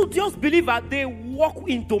studious believer, they walk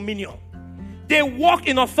in dominion. They walk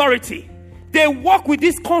in authority. They walk with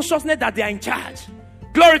this consciousness that they are in charge.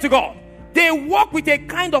 Glory to God. They walk with a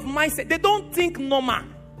kind of mindset. They don't think normal.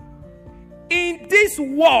 In this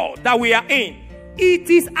world that we are in, it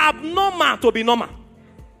is abnormal to be normal.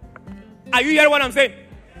 Are you hearing what I'm saying?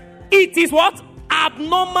 It is what?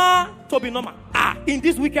 Abnormal to be normal. In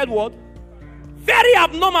this wicked world, very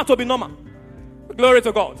abnormal to be normal. Glory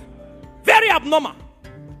to God. Very abnormal.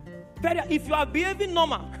 If you are behaving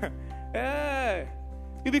normal,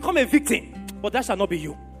 you become a victim. But that shall not be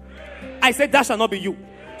you. I said that shall not be you.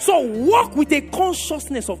 So walk with a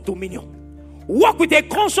consciousness of dominion. Walk with a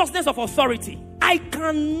consciousness of authority. I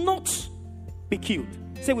cannot be killed.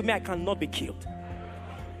 Say with me, I cannot be killed.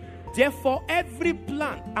 Therefore, every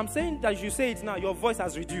plan, I'm saying that you say it now, your voice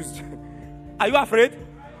has reduced. Are you afraid?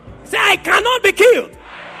 Say, I cannot be killed.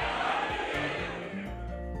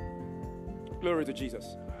 Glory to Jesus.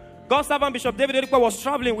 God's servant Bishop David Oyedepo was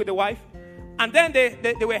traveling with the wife, and then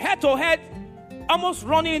they were head to head, almost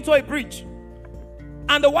running into a bridge.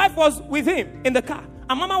 And the wife was with him in the car,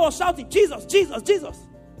 and Mama was shouting, Jesus, Jesus, Jesus.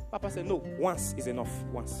 Papa said, no, once is enough.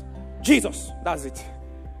 Once. Jesus, that's it.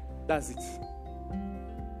 That's it.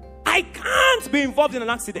 I can't be involved in an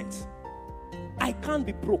accident. I can't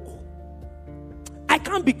be broke. I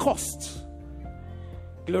can't be cursed.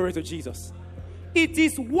 Glory to Jesus. It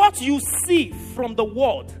is what you see from the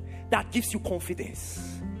world that gives you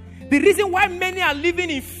confidence. The reason why many are living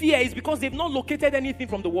in fear is because they've not located anything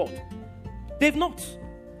from the world. They've not.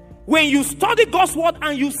 When you study God's word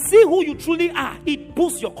and you see who you truly are, it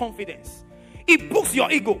boosts your confidence. It boosts your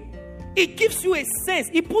ego. It gives you a sense.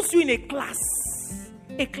 It puts you in a class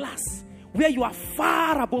where you are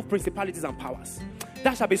far above principalities and powers.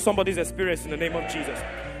 That shall be somebody's experience in the name of Jesus.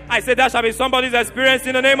 I said that shall be somebody's experience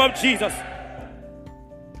in the name of Jesus.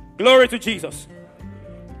 Glory to Jesus.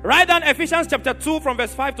 Write down Ephesians chapter 2 from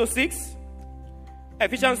verse 5 to 6.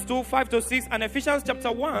 Ephesians 2, 5 to 6. And Ephesians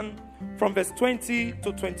chapter 1 from verse 20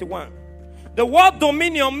 to 21. The word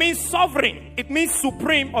dominion means sovereign. It means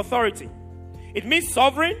supreme authority. It means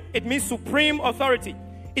sovereign. It means supreme authority.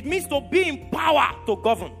 It means to be in power to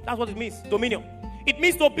govern. That's what it means, dominion. It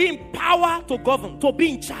means to be in power to govern, to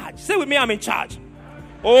be in charge. Say with me, I'm in charge.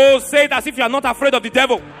 Oh, say it as if you are not afraid of the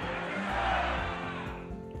devil.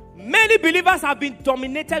 Many believers have been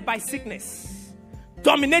dominated by sickness,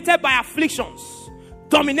 dominated by afflictions,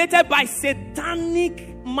 dominated by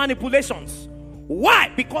satanic manipulations. Why?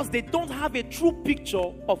 Because they don't have a true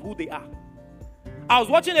picture of who they are. I was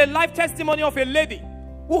watching a live testimony of a lady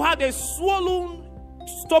who had a swollen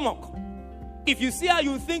stomach. If you see her,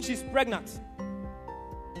 you think she's pregnant.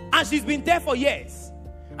 And she's been there for years.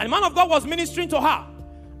 And the man of God was ministering to her.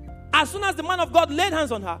 As soon as the man of God laid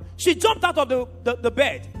hands on her, she jumped out of the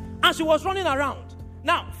bed. And she was running around.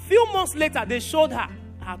 Now, a few months later, they showed her.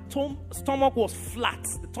 Her stomach was flat.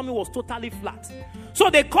 The tummy was totally flat. So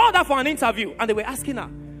they called her for an interview. And they were asking her.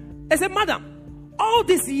 They said, Madam, all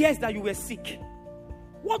these years that you were sick,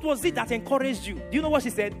 what was it that encouraged you? Do you know what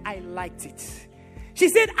she said? I liked it. She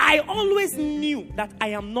said, I always knew that I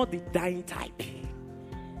am not the dying type.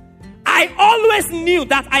 I always knew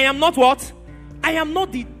that I am not what? I am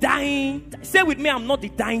not the dying. Say with me, I'm not the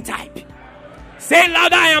dying type. Say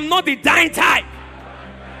louder, I am not the dying type.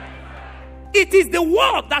 It is the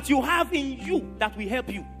word that you have in you that will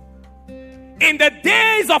help you. In the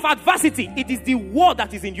days of adversity, it is the word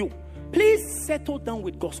that is in you. Please settle down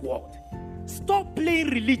with God's word. Stop playing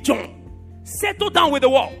religion. Settle down with the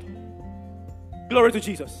word. Glory to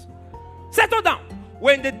Jesus. Settle down.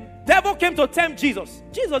 When the devil came to tempt Jesus,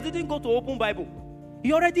 Jesus didn't go to open Bible.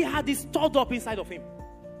 He already had this stored up inside of him.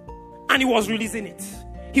 And he was releasing it.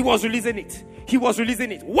 He was releasing it. He was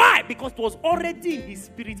releasing it. Why? Because it was already in his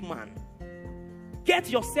spirit man. Get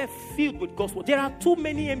yourself filled with God's word. There are too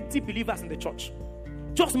many empty believers in the church.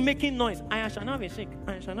 Just making noise. I shall not be sick.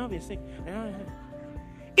 I shall not be sick.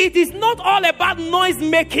 It is not all about noise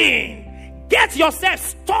making. Get yourself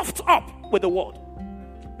stuffed up with the word.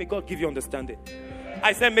 May God give you understanding.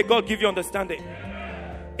 I said, may God give you understanding.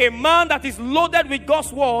 A man that is loaded with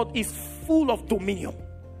God's word is full of dominion,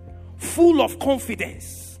 full of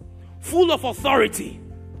confidence, full of authority.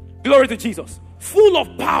 Glory to Jesus. Full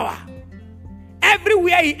of power.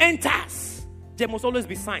 Everywhere he enters, there must always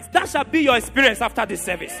be signs. That shall be your experience after this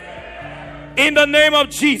service. In the name of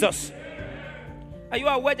Jesus. Are you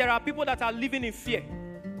aware there are people that are living in fear?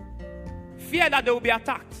 Fear that they will be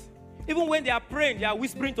attacked. Even when they are praying, they are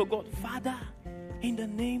whispering to God, Father, in the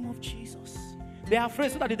name of Jesus. They are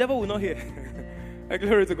afraid so that the devil will not hear.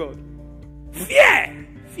 Glory to God. Fear.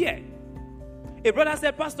 Fear. A brother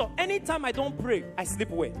said, Pastor, anytime I don't pray, I sleep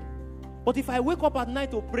well. But if I wake up at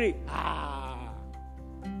night to pray,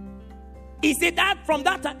 he said that from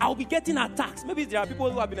that time, I'll be getting attacks. Maybe there are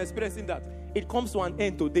people who have been experiencing that. It comes to an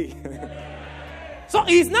end today. So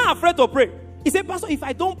he's now afraid to pray. He said, Pastor, if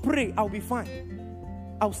I don't pray, I'll be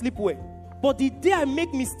fine. I'll sleep well. But the day I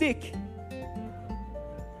make mistake,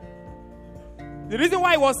 the reason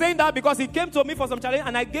why he was saying that, because he came to me for some challenge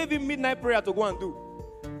and I gave him midnight prayer to go and do.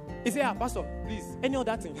 He said, Pastor, please, any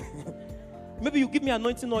other thing. Maybe you give me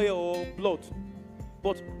anointing oil or blood.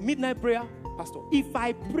 But midnight prayer, Pastor, if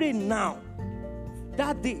I pray now,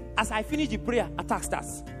 that day, as I finish the prayer, attack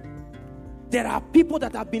starts. There are people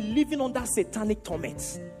that have been living under satanic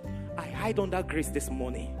torments. I hide under grace this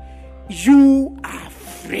morning. You are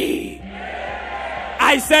free.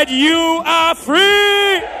 I said you are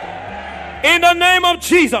free. In the name of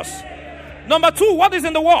Jesus. Number 2, what is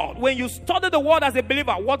in the world? When you study the word as a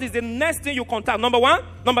believer, what is the next thing you contact? Number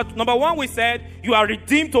one, we said you are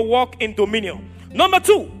redeemed to walk in dominion. Number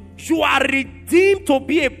 2, you are redeemed to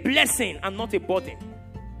be a blessing and not a burden.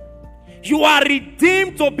 You are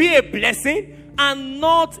redeemed to be a blessing and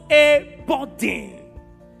not a burden.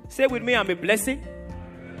 Say with me, I'm a blessing.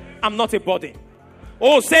 I'm not a burden.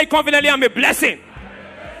 Oh, say confidently, I'm a blessing.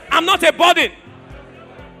 I'm not a burden.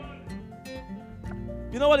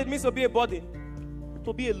 You know what it means to be a burden?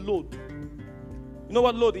 To be a load. You know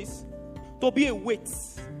what load is? To be a weight.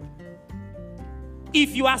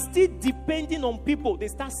 If you are still depending on people, they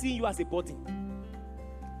start seeing you as a burden.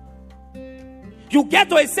 You get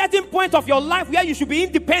to a certain point of your life where you should be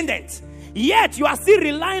independent. Yet you are still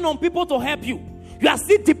relying on people to help you. You are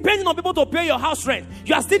still depending on people to pay your house rent.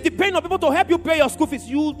 You are still depending on people to help you pay your school fees.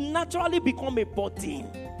 You naturally become a burden.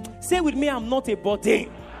 Say with me, I'm not a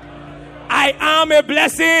burden. I am a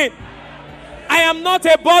blessing. I am not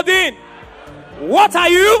a burden. What are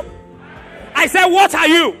you? I said, what are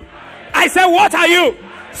you? I said, what are you?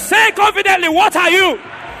 Say confidently, what are you?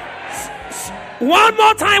 One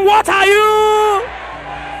more time, what are you?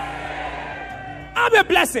 I'm a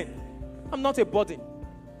blessing. I'm not a burden.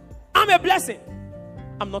 I'm a blessing.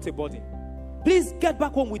 I'm not a burden. Please get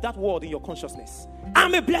back home with that word in your consciousness.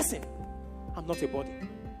 I'm a blessing. I'm not a burden.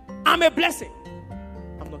 I'm a blessing.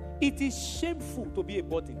 I'm not. It is shameful to be a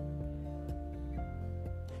burden.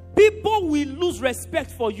 People will lose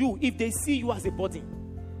respect for you if they see you as a burden.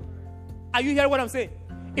 Are you hearing what I'm saying?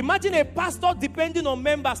 Imagine a pastor depending on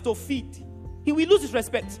members to feed. He will lose his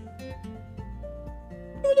respect.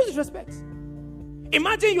 He will lose his respect.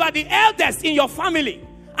 Imagine you are the eldest in your family,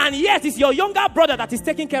 and yet it's your younger brother that is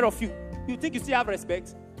taking care of you. You think you still have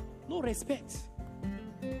respect? No respect.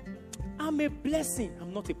 I'm a blessing.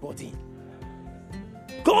 I'm not a burden.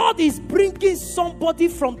 God is bringing somebody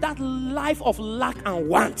from that life of lack and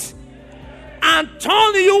want and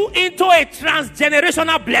turning you into a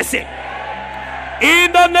transgenerational blessing.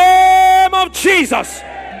 In the name of Jesus.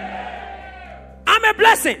 I'm a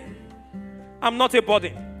blessing. I'm not a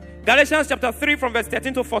burden. Galatians chapter 3 from verse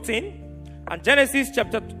 13 to 14. And Genesis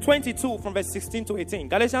chapter 22 from verse 16 to 18.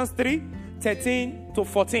 Galatians 3, 13 to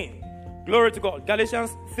 14. Glory to God.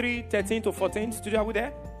 Galatians 3, 13 to 14. Studio, are we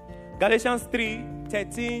there? Galatians 3,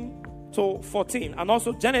 13 to 14. And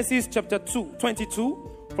also Genesis chapter 2,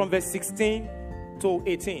 22 from verse 16 to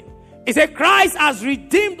 18. It says, Christ has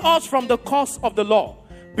redeemed us from the curse of the law,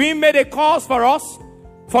 being made a curse for us,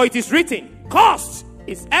 for it is written, cursed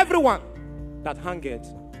is everyone that hangeth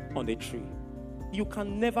on the tree. You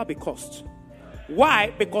can never be cursed.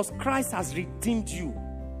 Why? Because Christ has redeemed you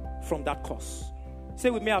from that curse. Say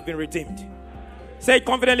with me, I've been redeemed. Say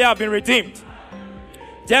confidently, I've been redeemed.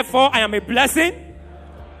 Therefore, I am a blessing.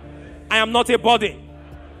 I am not a burden.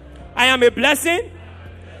 I am a blessing.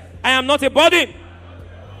 I am not a burden.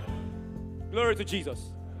 Glory to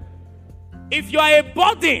Jesus. If you are a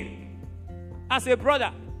burden as a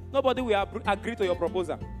brother, nobody will agree to your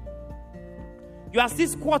proposal. You are still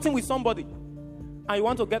squatting with somebody and you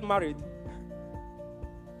want to get married.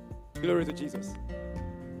 Glory to Jesus.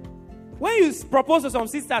 When you propose to some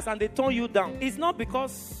sisters and they turn you down, it's not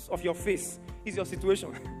because of your face. It's your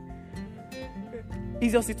situation.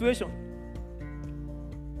 It's your situation.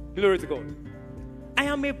 Glory to God. I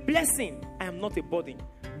am a blessing. I am not a burden.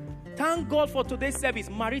 Thank God for today's service,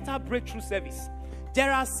 marital breakthrough service.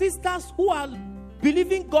 There are sisters who are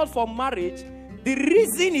believing God for marriage. The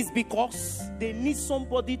reason is because they need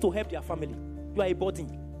somebody to help their family. You are a burden.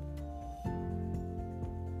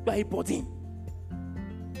 You are a burden.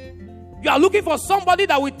 You are looking for somebody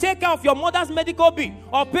that will take care of your mother's medical bill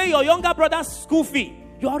or pay your younger brother's school fee.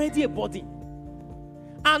 You are already a burden.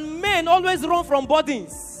 And men always run from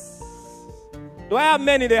burdens. Do I have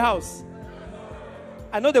men in the house?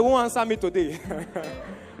 I know they won't answer me today.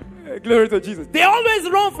 Glory to Jesus. They always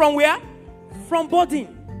run from where? From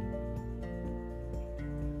burden.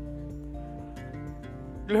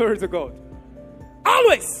 Glory to God.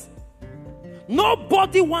 Always.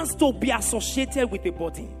 Nobody wants to be associated with a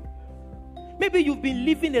burden. Maybe you've been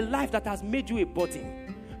living a life that has made you a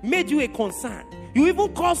burden, made you a concern. You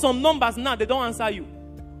even call some numbers now, they don't answer you.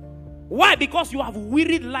 Why? Because you have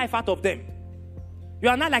wearied life out of them. You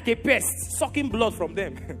are not like a pest, sucking blood from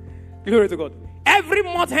them. Glory to God. Every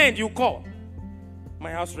month hand you call,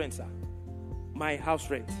 my house rent, sir. My house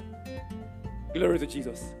rent. Glory to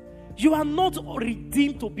Jesus. You are not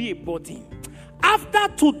redeemed to be a burden. After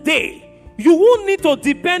today, you won't need to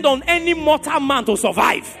depend on any mortal man to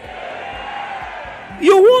survive.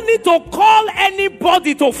 You won't need to call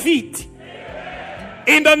anybody to feed.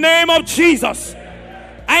 In the name of Jesus.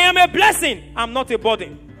 I am a blessing. I'm not a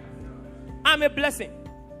burden. I'm a blessing.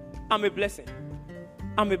 I'm a blessing.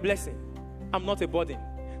 I'm a blessing. I'm not a burden.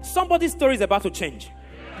 Somebody's story is about to change.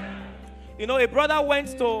 You know, a brother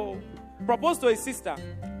went to propose to his sister.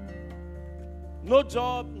 No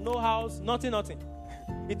job, no house, nothing.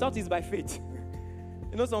 He thought it's by faith.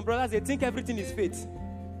 You know, some brothers, they think everything is faith.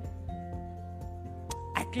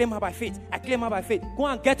 I claim her by faith. I claim her by faith. Go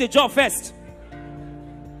and get a job first.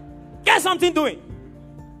 Get something doing.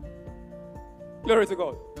 Glory to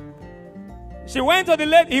God. He went to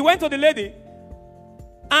the lady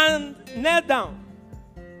and knelt down.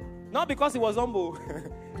 Not because he was humble.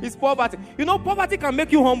 It's poverty. You know, poverty can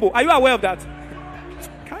make you humble. Are you aware of that?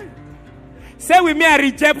 Say with me, I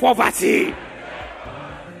reject poverty.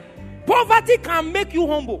 Poverty can make you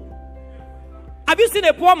humble. Have you seen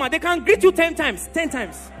a poor man? They can greet you 10 times. 10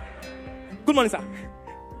 times. Good morning, sir.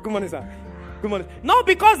 Good morning, sir. Good morning. Not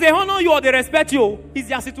because they honor you or they respect you. It's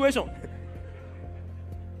their situation.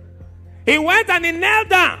 He went and he knelt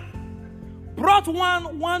down. Brought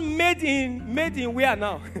one made in where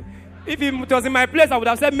now? If it was in my place, I would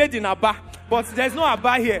have said made in Abba. But there's no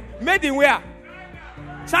Abba here. Made in where?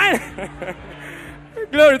 China.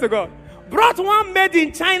 Glory to God. Brought one made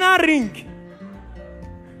in China ring.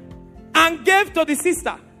 And gave to the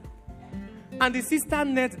sister. And the sister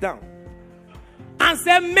knelt down. And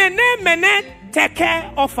said, Mene, take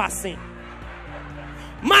care of her sin.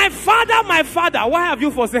 My father, why have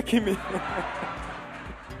you forsaken me?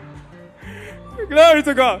 Glory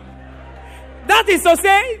to God. That is to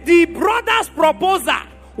say, the brother's proposal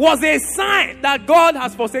was a sign that God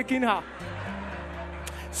has forsaken her.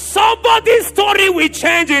 Somebody's story will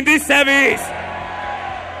change in this service.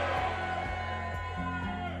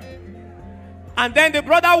 And then the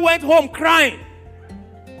brother went home crying.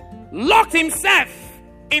 Locked himself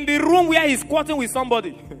in the room where he's squatting with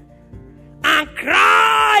somebody. And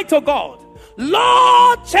cried to God,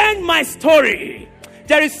 Lord, change my story.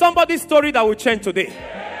 There is somebody's story that will change today.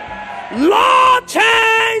 Lord,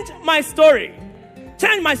 change my story.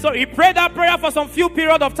 Change my story. He prayed that prayer for some few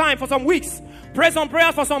period of time, for some weeks. Prayed some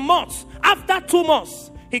prayers for some months. After 2 months,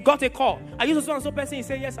 he got a call. Are you so and so person? He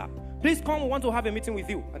said, yes, sir. Please come. We want to have a meeting with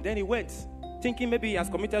you. And then he went, thinking maybe he has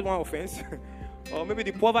committed one offense. Or maybe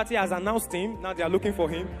the poverty has announced him. Now they are looking for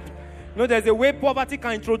him. You know, there's a way poverty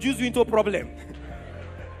can introduce you into a problem.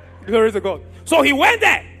 Glory to God. So he went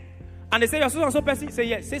there. And they say, you're so and so person? He said,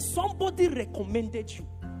 yes. Say, somebody recommended you.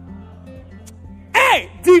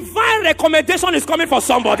 Hey, divine recommendation is coming for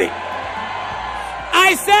somebody.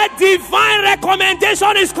 I said, divine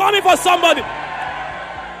recommendation is coming for somebody.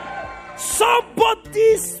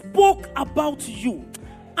 Somebody spoke about you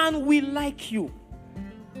and we like you.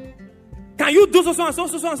 Can you do so and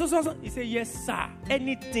so? He said, yes, sir.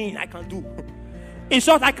 Anything I can do. In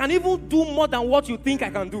short, I can even do more than what you think I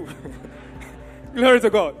can do. Glory to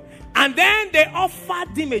God. And then they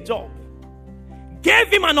offered him a job. Gave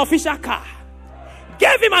him an official car.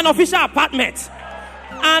 Gave him an official apartment.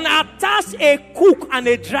 And attached a cook and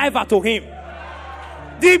a driver to him.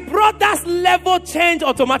 The brother's level changed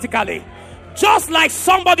automatically. Just like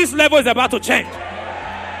somebody's level is about to change.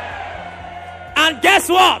 And guess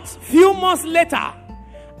what? Few months later,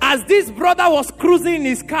 as this brother was cruising in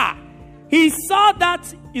his car, he saw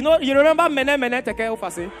that, you remember Mene Teke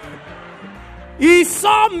Ofase? He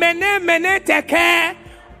saw Mene Teke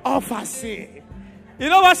Ofase. You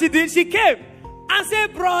know what she did? She came and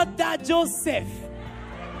said, Brother Joseph,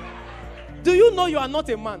 do you know you are not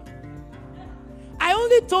a man? I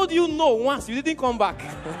only told you no once. You didn't come back.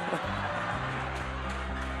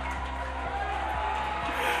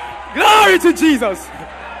 Glory to Jesus.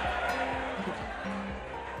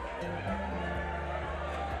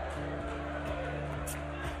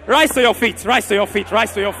 Rise to your feet. Rise to your feet.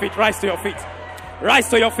 Rise to your feet. Rise to your feet. Rise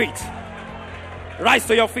to your feet. Rise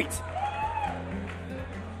to your feet.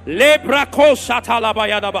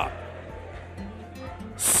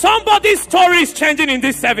 Somebody's story is changing in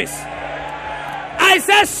this service. I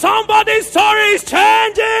said somebody's story is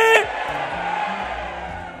changing.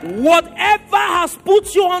 Whatever has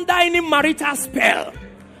put you under any marital spell,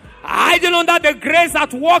 hiding under the grace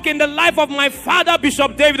at work in the life of my father,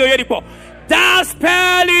 Bishop David Oyedepo, that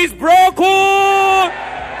spell is broken.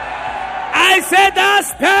 I said that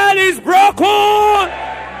spell is broken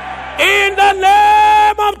in the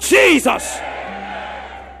name of Jesus.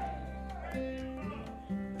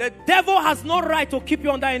 The devil has no right to keep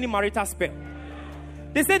you under any marital spell.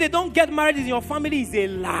 They say they don't get married in your family is a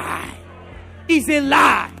lie. It's a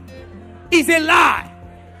lie. It's a lie.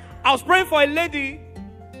 I was praying for a lady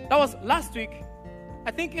that was last week.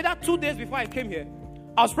 I think either 2 days before I came here.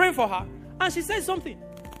 I was praying for her and she said something.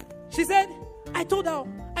 She said, I told her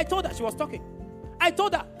she was talking. I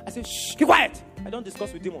told her, I said, shh, keep quiet. I don't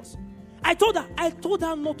discuss with demons. I told her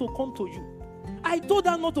not to come to you. I told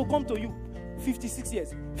her not to come to you. 56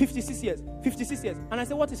 years, 56 years, 56 years. And I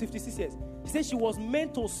said, what is 56 years? She said she was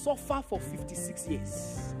meant to suffer for 56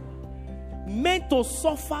 years. Meant to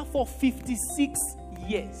suffer for 56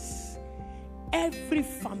 years. Every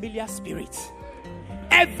familiar spirit,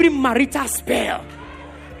 every marital spell,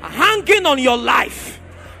 hanging on your life,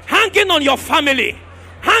 hanging on your family,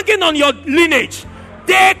 hanging on your lineage,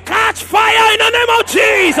 they catch fire in the name of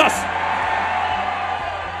Jesus.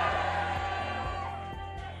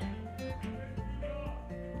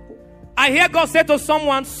 I hear God say to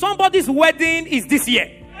someone, somebody's wedding is this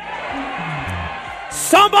year.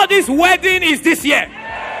 Somebody's wedding is this year.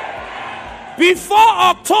 Before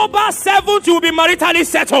October 7th, you will be maritally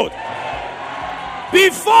settled.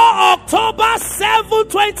 Before October 7,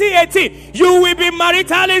 2018, you will be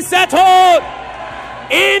maritally settled.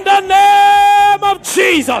 In the name of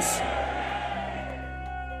Jesus.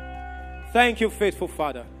 Thank you, faithful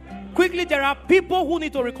Father. Quickly, there are people who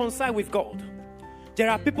need to reconcile with God. There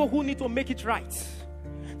are people who need to make it right.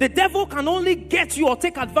 The devil can only get you or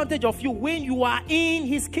take advantage of you when you are in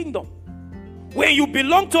his kingdom. When you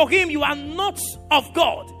belong to him, you are not of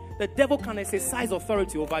God. The devil can exercise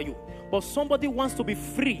authority over you. But somebody wants to be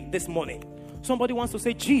free this morning. Somebody wants to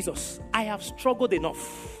say, Jesus, I have struggled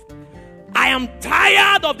enough. I am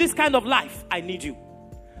tired of this kind of life. I need you.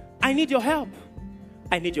 I need your help.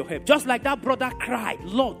 I need your help. Just like that brother cried,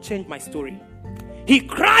 Lord, change my story. He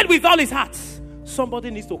cried with all his heart. Somebody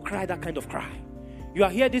needs to cry that kind of cry. You are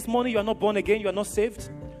here this morning, you are not born again, you are not saved.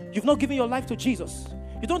 You've not given your life to Jesus.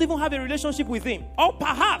 You don't even have a relationship with him. Or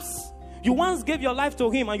perhaps you once gave your life to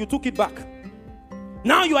him and you took it back.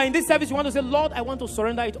 Now you are in this service, you want to say, Lord, I want to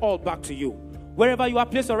surrender it all back to you. Wherever you are,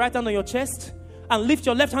 place your right hand on your chest and lift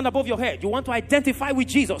your left hand above your head. You want to identify with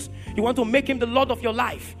Jesus. You want to make him the Lord of your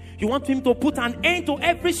life. You want him to put an end to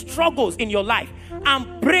every struggles in your life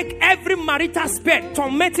and break every marital spell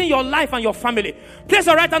tormenting your life and your family. Place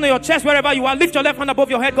your right hand on your chest wherever you are. Lift your left hand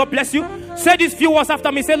above your head. God bless you. Say these few words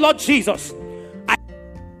after me. Say, Lord Jesus,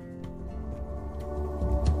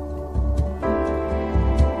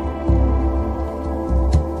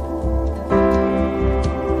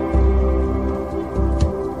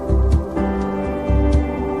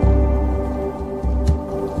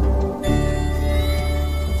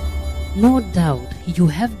 no doubt you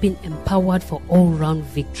have been empowered for all-round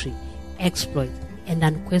victory, exploit, and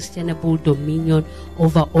unquestionable dominion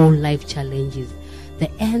over all life challenges.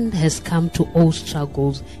 The end has come to all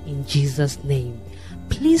struggles in Jesus' name.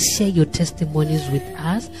 Please share your testimonies with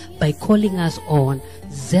us by calling us on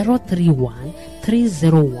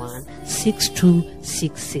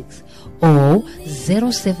 031-301-6266 or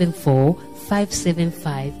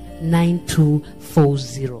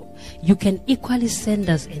 074-575-9240. You can equally send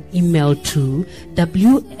us an email to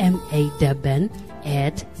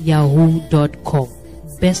wmadurban@yahoo.com.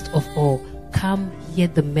 Best of all, come hear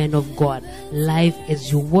the man of God live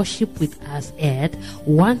as you worship with us at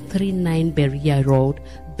 139 Berea Road,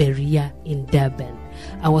 Berea in Durban.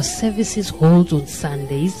 Our services hold on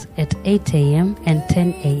Sundays at 8 a.m. and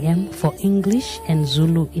 10 a.m. for English and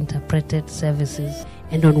Zulu interpreted services,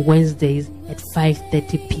 and on Wednesdays at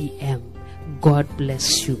 5:30 p.m. God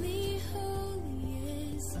bless you.